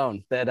mind was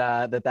blown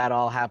that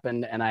all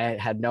happened. And I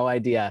had no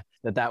idea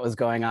that was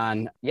going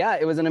on. Yeah,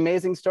 it was an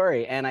amazing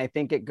story. And I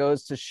think it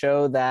goes to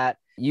show that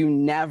you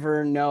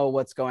never know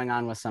what's going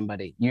on with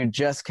somebody. You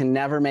just can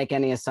never make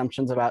any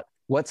assumptions about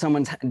what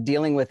someone's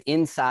dealing with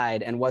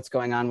inside and what's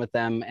going on with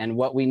them. And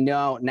what we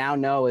now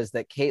know is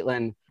that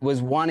Caitlyn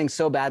was wanting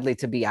so badly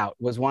to be out,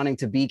 was wanting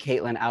to be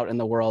Caitlyn out in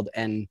the world,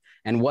 and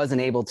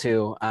wasn't able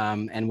to,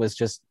 and was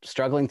just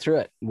struggling through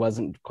it.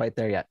 Wasn't quite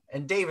there yet.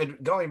 And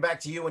David, going back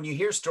to you, when you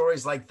hear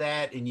stories like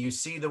that and you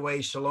see the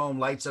way Shalom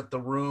lights up the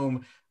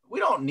room, we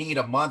don't need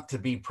a month to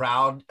be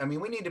proud. I mean,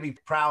 we need to be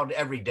proud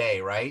every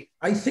day, right?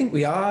 I think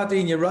we are,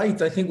 Dean. You're right.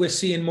 I think we're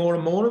seeing more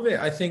and more of it.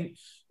 I think,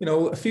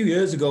 a few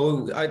years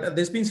ago,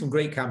 there's been some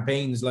great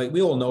campaigns. Like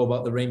we all know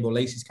about the Rainbow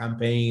Laces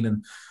campaign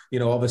and,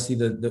 obviously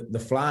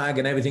the flag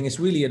and everything. It's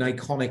really an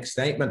iconic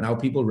statement now.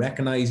 People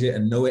recognize it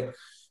and know it.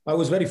 I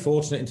was very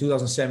fortunate in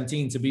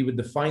 2017 to be with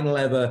the final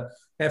ever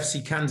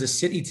FC Kansas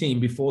City team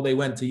before they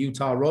went to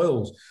Utah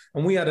Royals.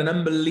 And we had an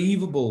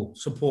unbelievable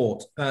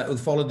support who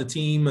followed the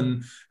team.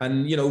 And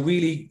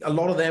really a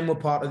lot of them were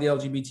part of the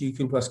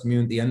LGBTQ plus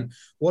community. And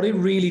what it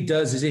really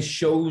does is it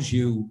shows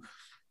you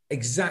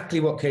exactly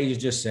what Cage has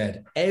just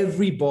said.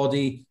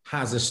 Everybody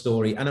has a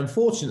story. And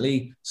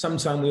unfortunately,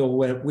 sometimes we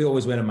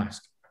always wear a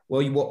mask.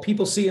 Well, what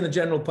people see in the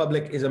general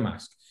public is a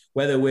mask.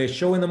 Whether we're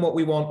showing them what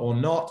we want or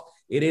not,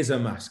 it is a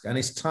mask. And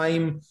it's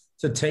time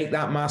to take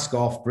that mask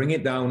off, bring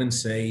it down and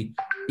say,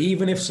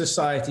 even if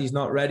society is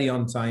not ready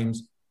on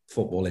times,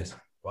 football is.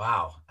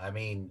 Wow. I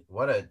mean,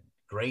 what a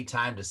great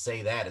time to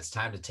say that. It's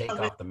time to take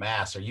off the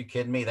mask. Are you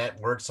kidding me? That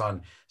works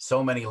on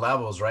so many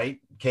levels, right?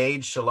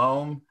 Cage,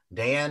 Shalom,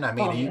 Dan. I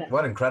mean,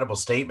 what an incredible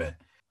statement.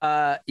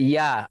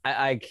 Yeah,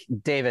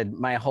 David,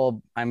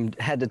 I'm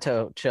head to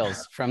toe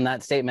chills from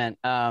that statement.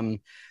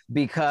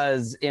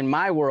 Because in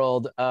my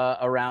world,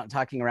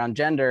 talking around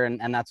gender,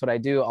 and that's what I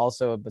do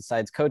also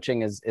besides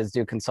coaching is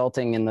do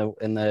consulting in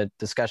the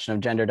discussion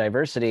of gender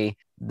diversity.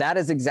 That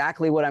is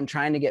exactly what I'm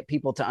trying to get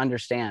people to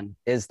understand,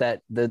 is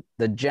that the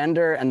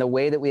gender and the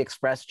way that we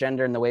express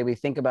gender and the way we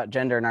think about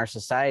gender in our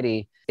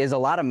society is a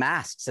lot of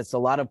masks. It's a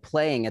lot of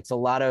playing. It's a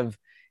lot of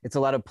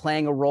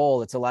playing a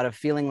role. It's a lot of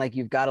feeling like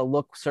you've got to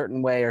look a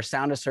certain way or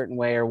sound a certain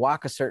way or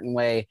walk a certain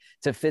way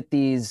to fit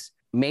these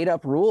made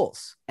up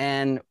rules.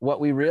 And what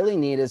we really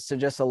need is to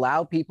just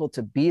allow people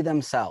to be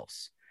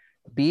themselves,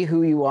 be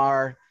who you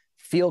are,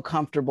 feel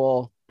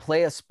comfortable,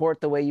 play a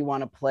sport the way you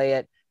want to play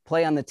it,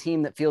 play on the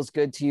team that feels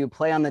good to you,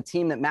 play on the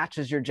team that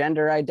matches your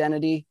gender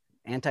identity.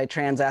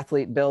 Anti-trans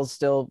athlete bills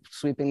still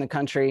sweeping the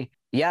country.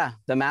 Yeah,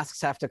 the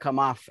masks have to come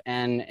off,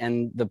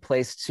 and the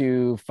place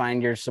to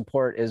find your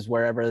support is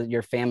wherever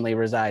your family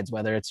resides,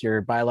 whether it's your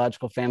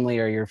biological family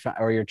or your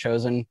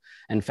chosen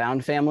and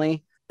found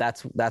family.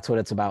 That's what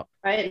it's about.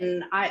 Right.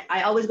 And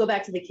I always go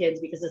back to the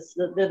kids because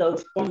they're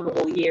those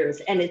formidable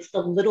years, and it's the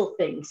little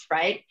things,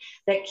 right,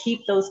 that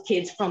keep those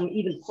kids from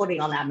even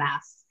putting on that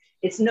mask.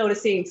 It's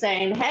noticing,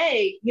 saying,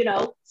 hey,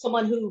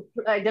 someone who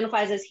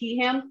identifies as he,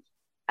 him,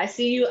 I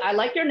see you. I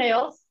like your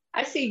nails.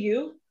 I see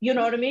you, you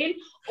know what I mean?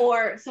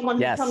 Or someone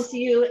who comes to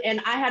you,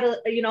 and I had a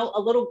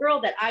little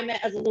girl that I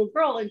met as a little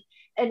girl,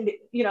 and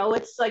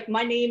it's like,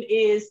 my name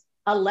is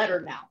a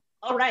letter now.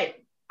 All right,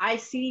 I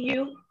see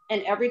you.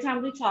 And every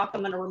time we talk,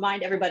 I'm going to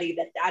remind everybody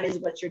that is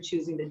what you're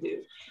choosing to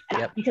do.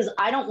 And because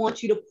I don't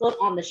want you to put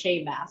on the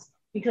shame mask,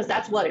 because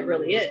that's what it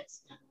really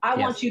is. I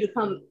want you to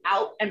come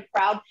out and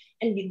proud,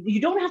 and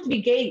you don't have to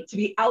be gay to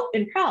be out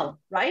and proud,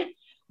 right?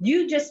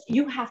 You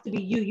have to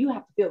be you. You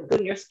have to feel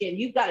good in your skin.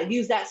 You've got to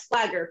use that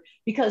swagger,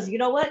 because you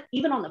know what?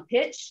 Even on the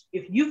pitch,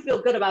 if you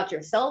feel good about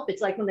yourself,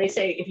 it's like when they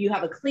say, if you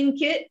have a clean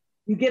kit,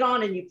 you get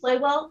on and you play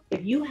well.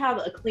 If you have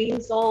a clean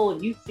soul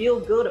and you feel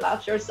good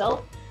about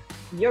yourself,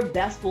 your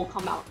best will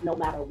come out no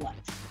matter what.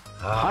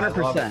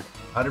 100%.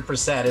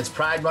 100%. It's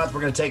Pride Month. We're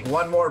going to take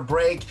one more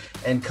break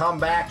and come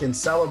back and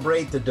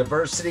celebrate the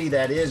diversity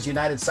that is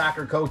United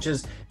Soccer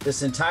Coaches.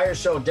 This entire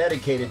show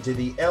dedicated to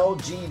the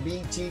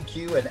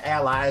LGBTQ and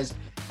Allies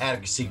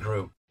Advocacy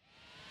Group.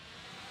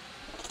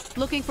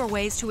 Looking for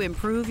ways to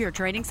improve your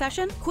training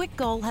session? Quick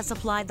Goal has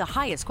supplied the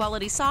highest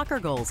quality soccer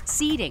goals,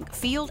 seating,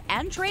 field,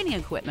 and training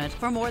equipment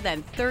for more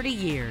than 30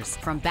 years.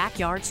 From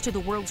backyards to the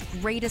world's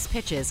greatest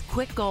pitches,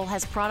 Quick Goal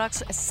has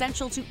products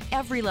essential to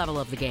every level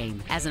of the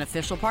game. As an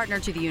official partner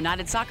to the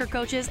United Soccer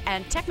Coaches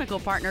and technical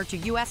partner to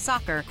U.S.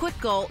 Soccer, Quick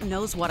Goal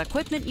knows what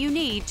equipment you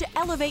need to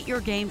elevate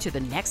your game to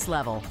the next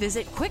level.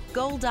 Visit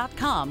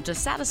quickgoal.com to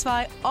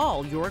satisfy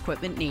all your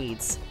equipment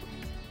needs.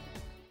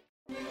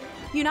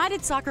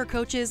 United Soccer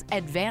Coaches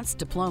Advanced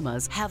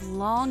Diplomas have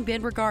long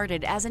been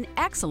regarded as an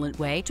excellent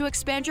way to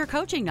expand your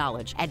coaching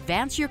knowledge,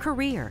 advance your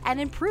career, and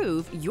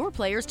improve your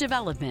players'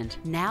 development.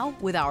 Now,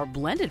 with our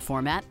blended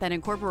format that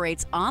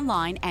incorporates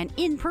online and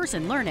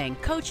in-person learning,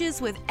 coaches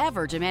with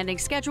ever-demanding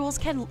schedules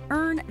can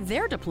earn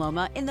their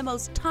diploma in the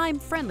most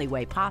time-friendly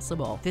way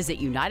possible. Visit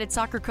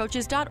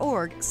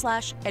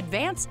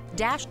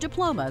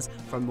unitedsoccercoaches.org/advanced-diplomas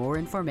for more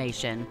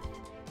information.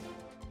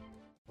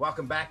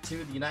 Welcome back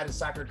to the United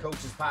Soccer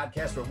Coaches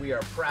Podcast, where we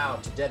are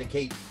proud to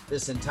dedicate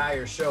this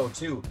entire show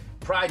to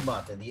Pride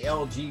Month and the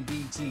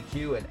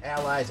LGBTQ and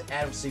Allies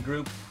Advocacy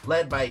Group,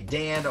 led by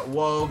Dan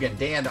Woog. And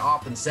Dan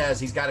often says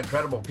he's got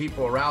incredible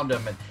people around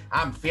him, and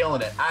I'm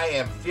feeling it. I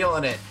am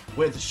feeling it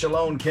with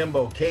Shalone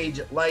Kimbo, Cage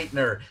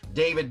Leitner,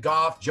 David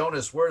Goff,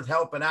 Jonas Worth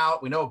helping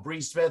out. We know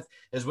Bree Smith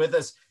is with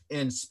us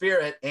in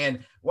spirit. And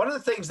one of the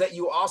things that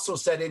you also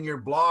said in your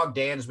blog,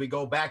 Dan, as we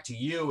go back to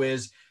you,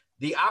 is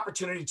the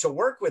opportunity to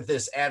work with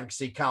this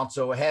advocacy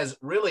council has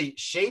really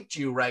shaped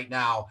you right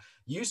now.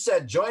 You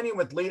said joining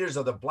with leaders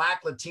of the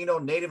Black, Latino,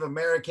 Native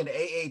American,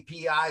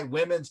 AAPI,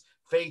 women's,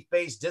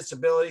 faith-based,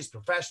 disabilities,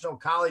 professional,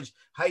 college,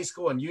 high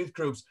school, and youth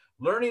groups,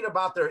 learning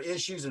about their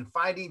issues and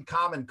finding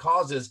common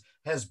causes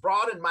has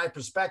broadened my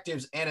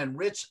perspectives and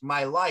enriched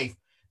my life.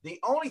 The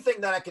only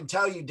thing that I can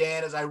tell you,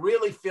 Dan, is I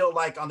really feel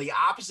like on the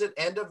opposite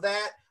end of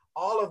that,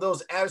 all of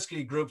those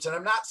advocacy groups, and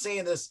I'm not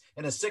saying this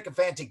in a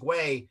sycophantic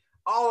way,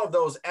 all of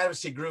those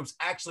advocacy groups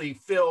actually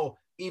feel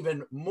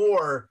even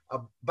more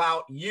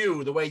about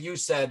you, the way you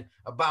said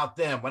about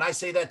them. When I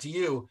say that to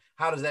you,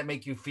 how does that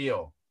make you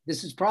feel?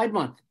 This is Pride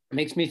Month. It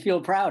makes me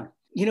feel proud.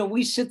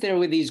 We sit there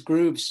with these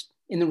groups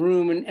in the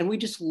room and we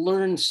just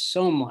learn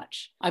so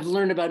much. I've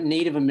learned about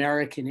Native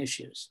American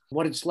issues,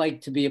 what it's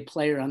like to be a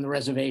player on the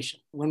reservation.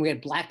 When we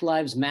had Black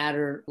Lives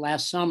Matter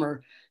last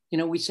summer,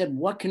 we said,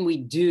 what can we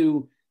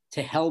do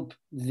to help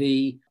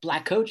the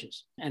Black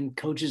coaches and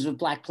coaches of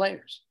Black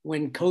players?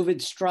 When COVID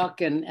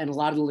struck and a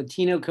lot of the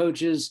Latino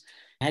coaches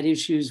had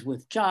issues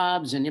with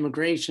jobs and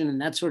immigration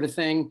and that sort of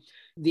thing,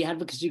 the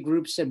advocacy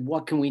group said,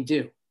 what can we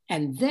do?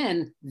 And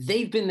then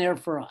they've been there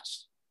for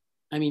us.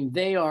 I mean,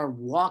 they are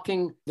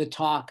walking the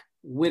talk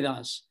with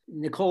us.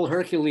 Nicole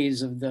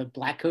Hercules of the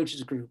Black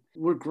Coaches Group,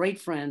 we're great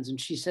friends. And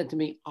she said to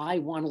me, I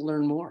want to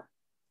learn more.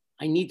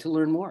 I need to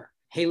learn more.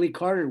 Haley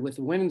Carter with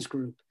the women's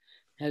group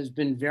has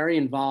been very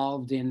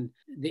involved in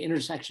the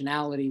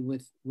intersectionality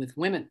with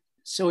women.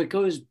 So it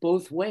goes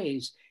both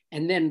ways.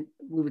 And then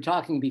we were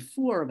talking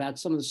before about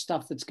some of the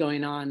stuff that's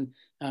going on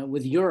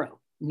with Euro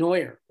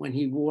Neuer, when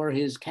he wore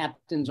his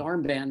captain's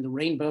armband, the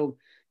rainbow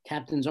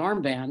captain's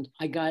armband.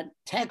 I got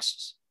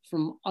texts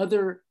from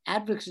other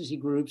advocacy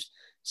groups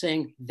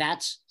saying,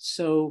 that's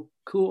so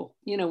cool.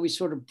 We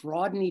sort of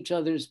broaden each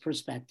other's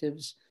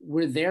perspectives.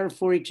 We're there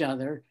for each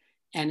other.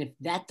 And if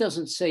that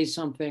doesn't say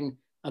something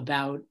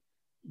about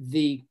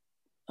the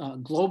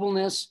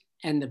globalness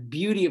and the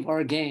beauty of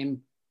our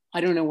game,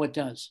 I don't know what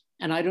does.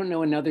 And I don't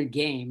know another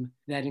game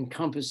that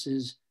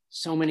encompasses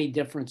so many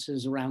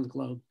differences around the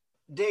globe.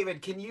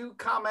 David, can you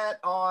comment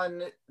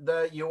on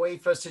the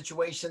UEFA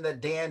situation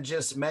that Dan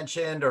just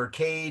mentioned, or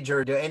Cage,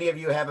 or do any of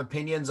you have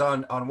opinions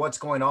on what's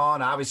going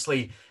on?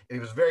 Obviously, it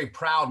was a very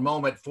proud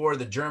moment for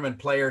the German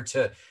player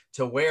to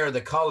wear the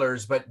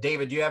colors, but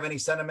David, do you have any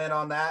sentiment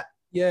on that?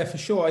 Yeah, for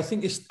sure. I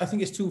think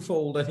it's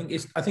twofold. I think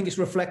it's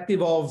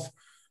reflective of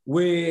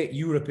where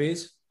Europe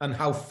is and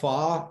how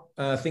far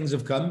things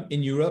have come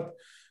in Europe.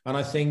 And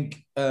I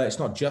think it's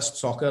not just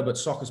soccer, but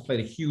soccer's played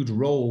a huge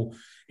role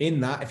in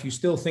that. If you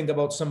still think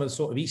about some of the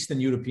sort of Eastern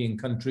European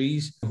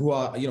countries who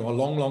are, a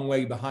long, long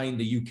way behind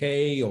the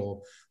UK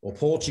or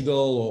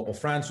Portugal or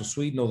France or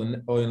Sweden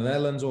or the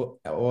Netherlands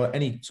or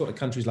any sort of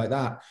countries like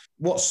that,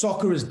 what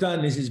soccer has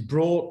done is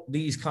brought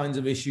these kinds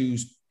of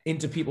issues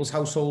into people's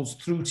households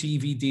through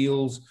TV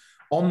deals,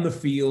 on the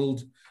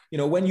field.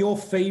 When your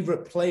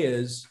favorite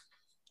players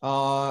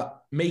are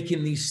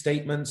making these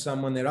statements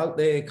and when they're out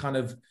there kind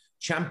of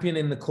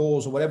championing the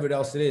cause or whatever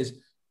else it is,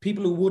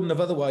 people who wouldn't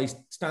have otherwise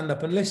stand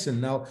up and listen.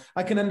 Now,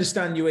 I can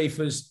understand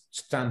UEFA's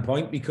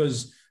standpoint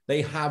because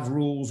they have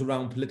rules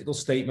around political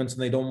statements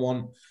and they don't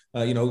want,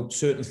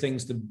 certain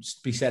things to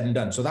be said and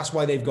done. So that's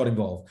why they've got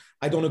involved.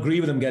 I don't agree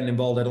with them getting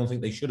involved. I don't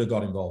think they should have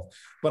got involved.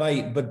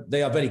 But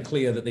they are very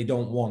clear that they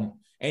don't want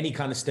any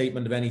kind of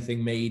statement of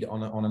anything made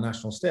on a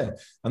national scale.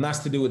 And that's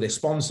to do with their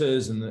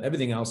sponsors and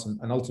everything else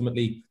and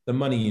ultimately the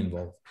money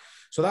involved.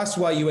 So that's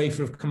why UEFA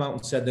have come out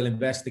and said they'll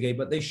investigate,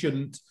 but they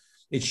shouldn't.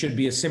 It should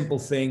be a simple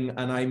thing.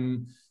 And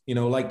I'm,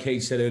 like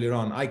Kate said earlier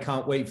on, I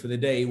can't wait for the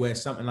day where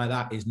something like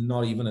that is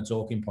not even a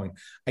talking point.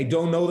 I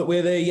don't know that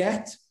we're there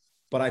yet,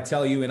 but I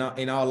tell you,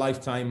 in our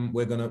lifetime,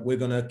 we're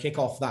gonna kick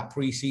off that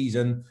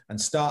preseason and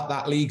start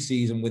that league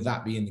season with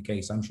that being the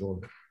case, I'm sure.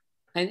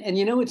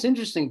 And what's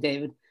interesting,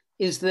 David,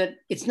 is that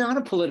it's not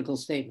a political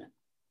statement.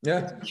 Yeah.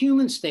 It's a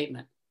human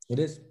statement. It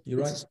is. You're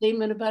right. It's a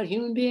statement about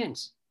human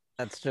beings.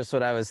 That's just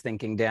what I was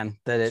thinking, Dan,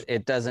 that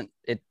it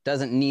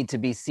doesn't need to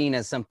be seen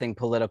as something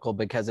political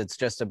because it's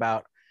just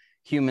about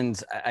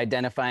humans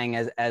identifying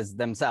as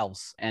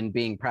themselves and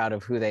being proud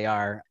of who they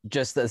are,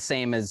 just the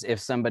same as if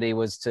somebody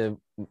was to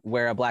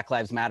wear a Black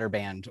Lives Matter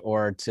band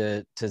or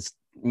to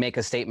make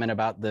a statement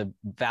about the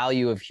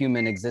value of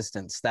human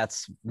existence.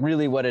 That's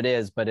really what it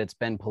is, but it's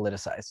been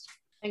politicized.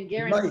 And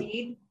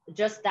guaranteed,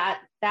 just that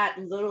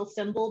little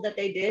symbol that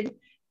they did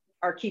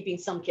are keeping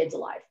some kids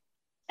alive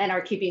and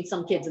are keeping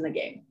some kids in the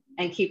game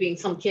and keeping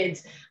some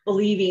kids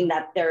believing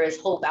that there is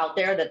hope out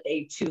there, that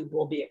they too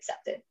will be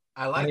accepted.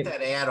 I like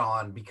that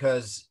add-on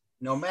because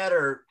no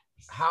matter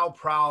how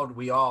proud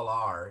we all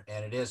are,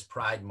 and it is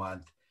Pride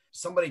Month,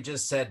 somebody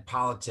just said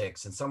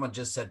politics and someone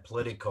just said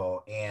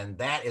political, and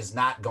that is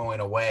not going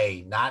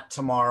away, not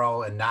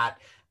tomorrow and not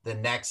the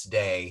next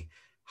day.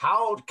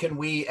 How can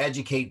we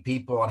educate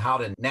people on how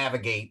to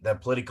navigate the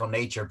political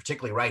nature,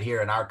 particularly right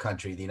here in our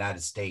country, the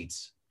United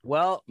States?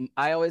 Well,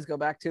 I always go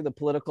back to the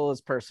political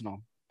is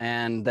personal,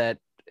 and that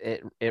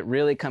it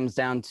really comes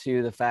down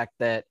to the fact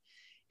that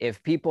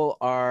if people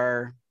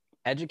are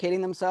educating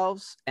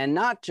themselves and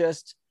not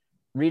just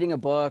reading a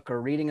book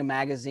or reading a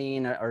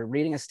magazine or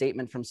reading a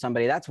statement from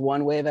somebody, that's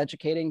one way of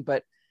educating.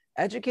 But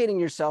educating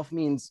yourself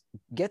means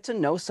get to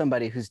know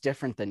somebody who's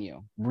different than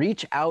you.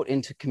 Reach out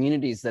into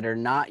communities that are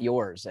not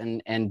yours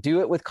and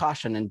do it with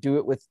caution and do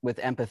it with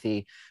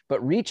empathy,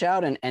 but reach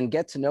out and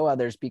get to know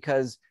others,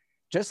 because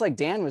just like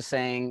Dan was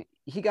saying,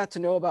 he got to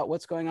know about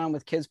what's going on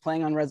with kids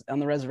playing on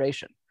the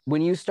reservation.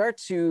 When you start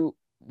to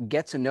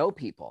get to know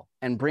people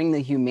and bring the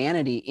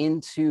humanity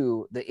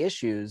into the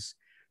issues,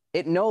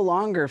 it no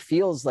longer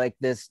feels like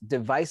this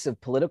divisive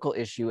political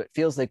issue. It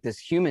feels like this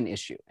human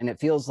issue. And it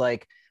feels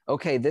like,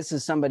 okay, this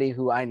is somebody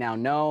who I now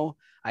know,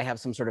 I have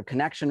some sort of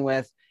connection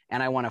with,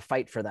 and I want to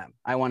fight for them.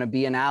 I want to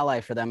be an ally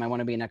for them. I want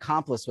to be an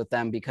accomplice with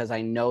them because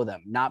I know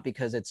them, not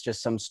because it's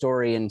just some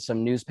story in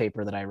some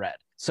newspaper that I read.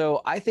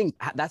 So I think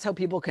that's how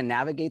people can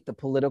navigate the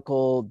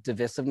political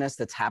divisiveness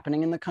that's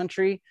happening in the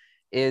country,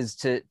 is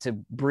to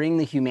bring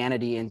the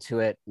humanity into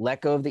it, let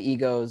go of the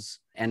egos,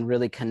 and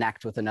really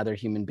connect with another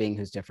human being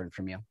who's different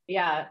from you.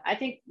 Yeah, I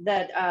think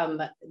that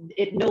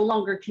it no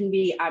longer can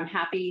be, I'm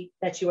happy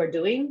that you are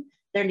doing.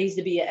 There needs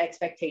to be an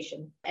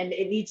expectation, and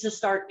it needs to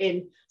start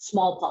in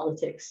small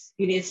politics.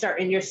 You need to start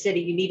in your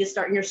city. You need to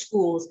start in your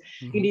schools.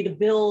 Mm-hmm. You need to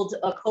build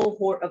a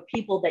cohort of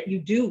people that you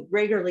do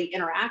regularly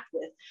interact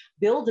with,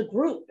 build a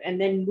group,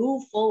 and then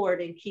move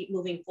forward and keep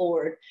moving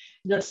forward.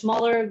 The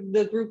smaller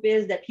the group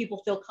is that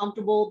people feel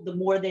comfortable, the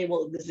more they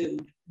will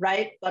exude,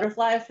 right?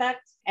 Butterfly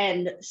effect.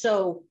 And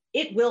so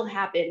it will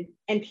happen,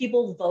 and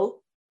people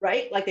vote,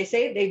 right? Like they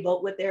say, they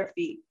vote with their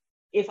feet.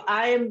 If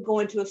I am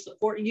going to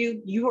support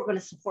you, you are going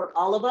to support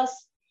all of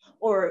us,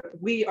 or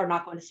we are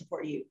not going to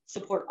support you.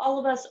 Support all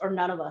of us or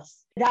none of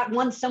us. That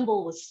one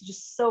symbol was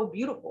just so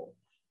beautiful,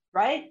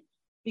 right?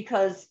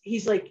 Because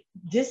he's like,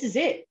 this is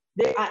it.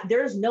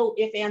 There's no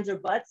ifs, ands, or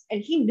buts. And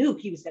he knew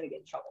he was going to get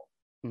in trouble.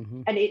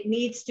 Mm-hmm. And it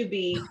needs to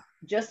be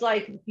just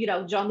like,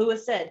 John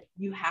Lewis said,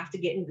 you have to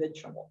get in good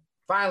trouble.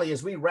 Finally,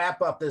 as we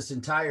wrap up this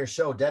entire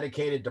show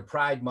dedicated to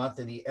Pride Month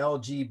and the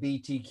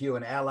LGBTQ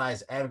and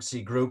Allies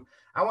Advocacy Group,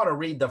 I want to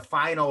read the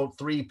final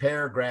 3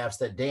 paragraphs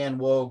that Dan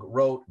Woog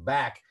wrote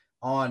back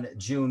on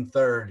June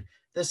 3rd.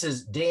 This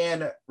is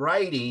Dan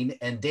writing,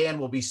 and Dan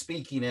will be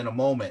speaking in a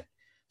moment.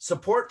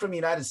 Support from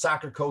United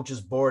Soccer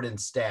Coaches Board and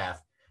staff.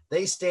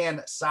 They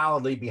stand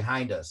solidly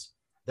behind us.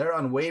 Their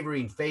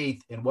unwavering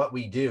faith in what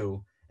we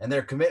do and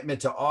their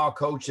commitment to all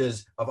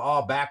coaches of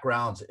all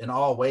backgrounds in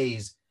all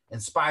ways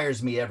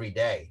inspires me every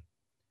day.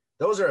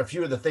 Those are a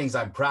few of the things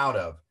I'm proud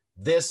of.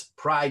 This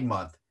Pride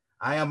Month,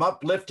 I am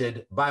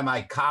uplifted by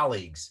my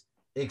colleagues,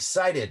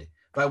 excited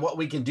by what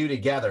we can do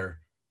together,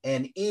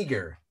 and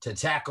eager to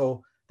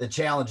tackle the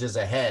challenges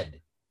ahead.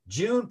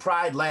 June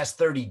Pride lasts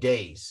 30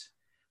 days,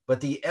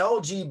 but the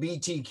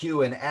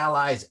LGBTQ and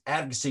Allies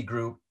Advocacy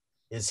Group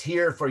is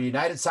here for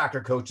United Soccer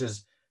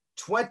Coaches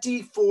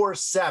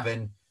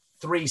 24/7,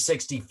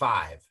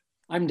 365.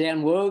 I'm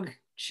Dan Woog,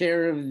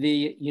 chair of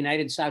the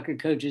United Soccer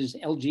Coaches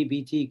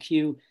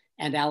LGBTQ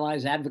and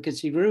Allies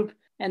Advocacy Group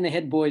and the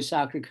head boys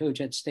soccer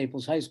coach at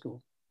Staples High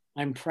School.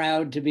 I'm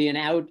proud to be an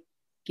out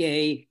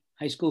gay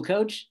high school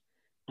coach.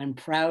 I'm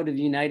proud of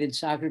United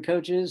Soccer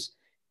Coaches,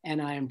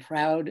 and I am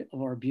proud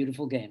of our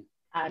beautiful game.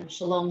 I'm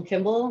Shalom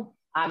Kimball.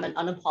 I'm an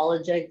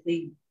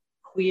unapologetically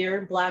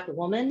queer Black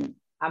woman.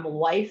 I'm a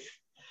wife.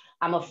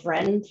 I'm a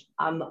friend.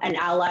 I'm an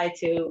ally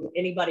to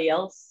anybody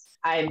else.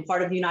 I am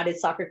part of the United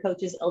Soccer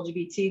Coaches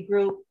LGBT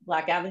group,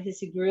 Black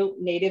Advocacy group,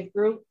 Native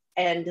group,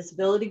 and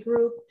Disability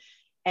group.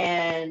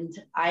 And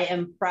I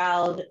am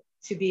proud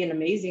to be an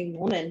amazing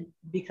woman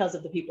because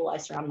of the people I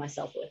surround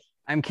myself with.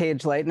 I'm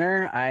Cage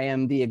Leitner. I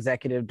am the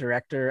executive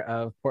director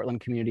of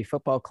Portland Community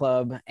Football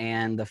Club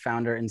and the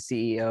founder and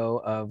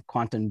CEO of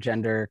Quantum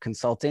Gender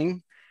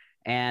Consulting,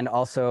 and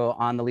also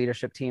on the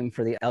leadership team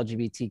for the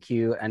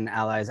LGBTQ and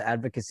Allies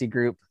Advocacy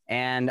Group.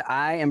 And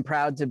I am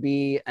proud to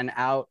be an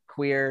out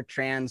queer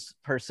trans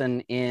person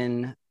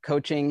in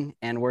coaching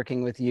and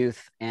working with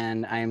youth.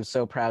 And I am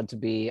so proud to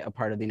be a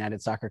part of the United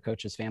Soccer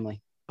Coaches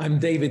family. I'm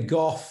David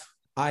Goff.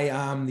 I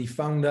am the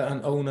founder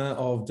and owner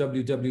of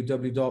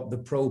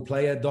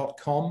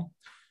www.theproplayer.com.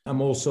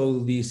 I'm also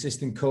the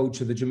assistant coach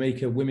of the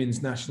Jamaica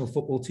women's national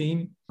football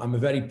team. I'm a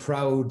very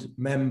proud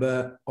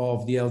member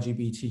of the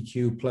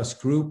LGBTQ plus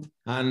group.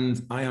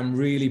 And I am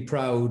really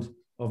proud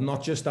of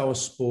not just our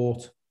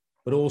sport,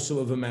 but also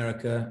of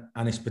America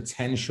and its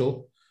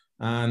potential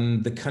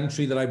and the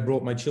country that I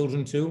brought my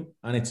children to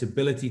and its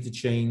ability to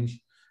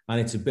change and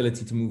its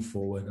ability to move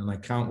forward. And I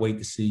can't wait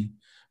to see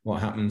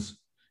what happens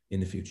in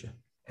the future.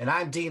 And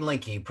I'm Dean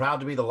Linke, proud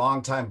to be the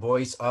longtime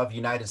voice of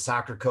United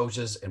Soccer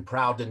Coaches and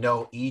proud to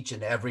know each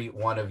and every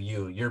one of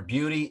you. Your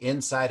beauty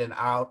inside and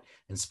out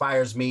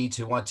inspires me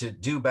to want to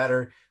do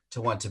better,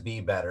 to want to be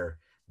better.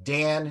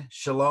 Dan,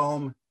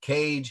 Shalom,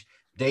 Cage,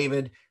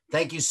 David,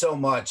 thank you so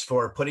much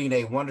for putting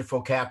a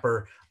wonderful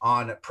capper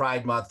on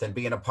Pride Month and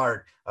being a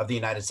part of the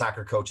United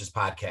Soccer Coaches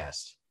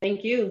podcast.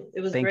 Thank you.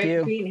 It was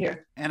great being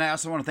here. And I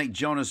also want to thank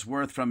Jonas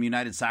Worth from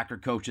United Soccer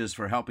Coaches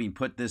for helping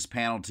put this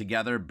panel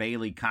together,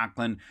 Bailey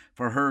Conklin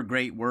for her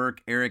great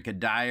work, Erica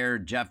Dyer,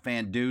 Jeff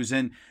Van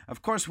Duzen.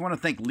 Of course, we want to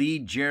thank Lee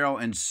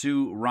Jarrell and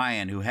Sue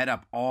Ryan, who head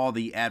up all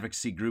the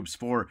advocacy groups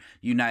for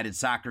United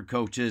Soccer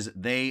Coaches.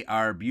 They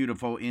are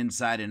beautiful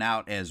inside and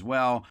out as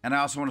well. And I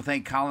also want to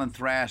thank Colin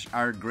Thrash,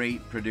 our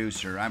great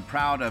producer. I'm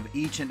proud of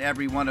each and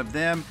every one of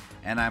them.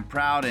 And I'm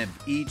proud of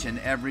each and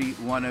every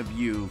one of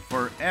you.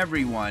 For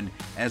everyone,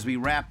 as we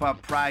wrap up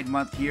Pride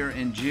Month here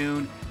in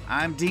June,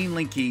 I'm Dean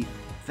Linke.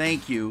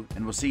 Thank you,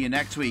 and we'll see you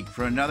next week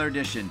for another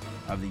edition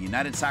of the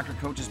United Soccer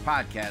Coaches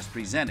Podcast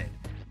presented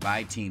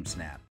by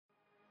TeamSnap.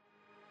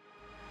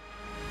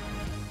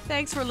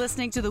 Thanks for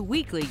listening to the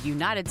weekly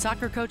United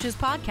Soccer Coaches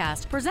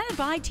Podcast presented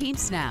by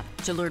TeamSnap.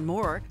 To learn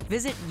more,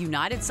 visit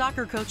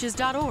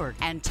unitedsoccercoaches.org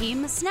and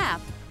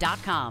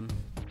teamsnap.com.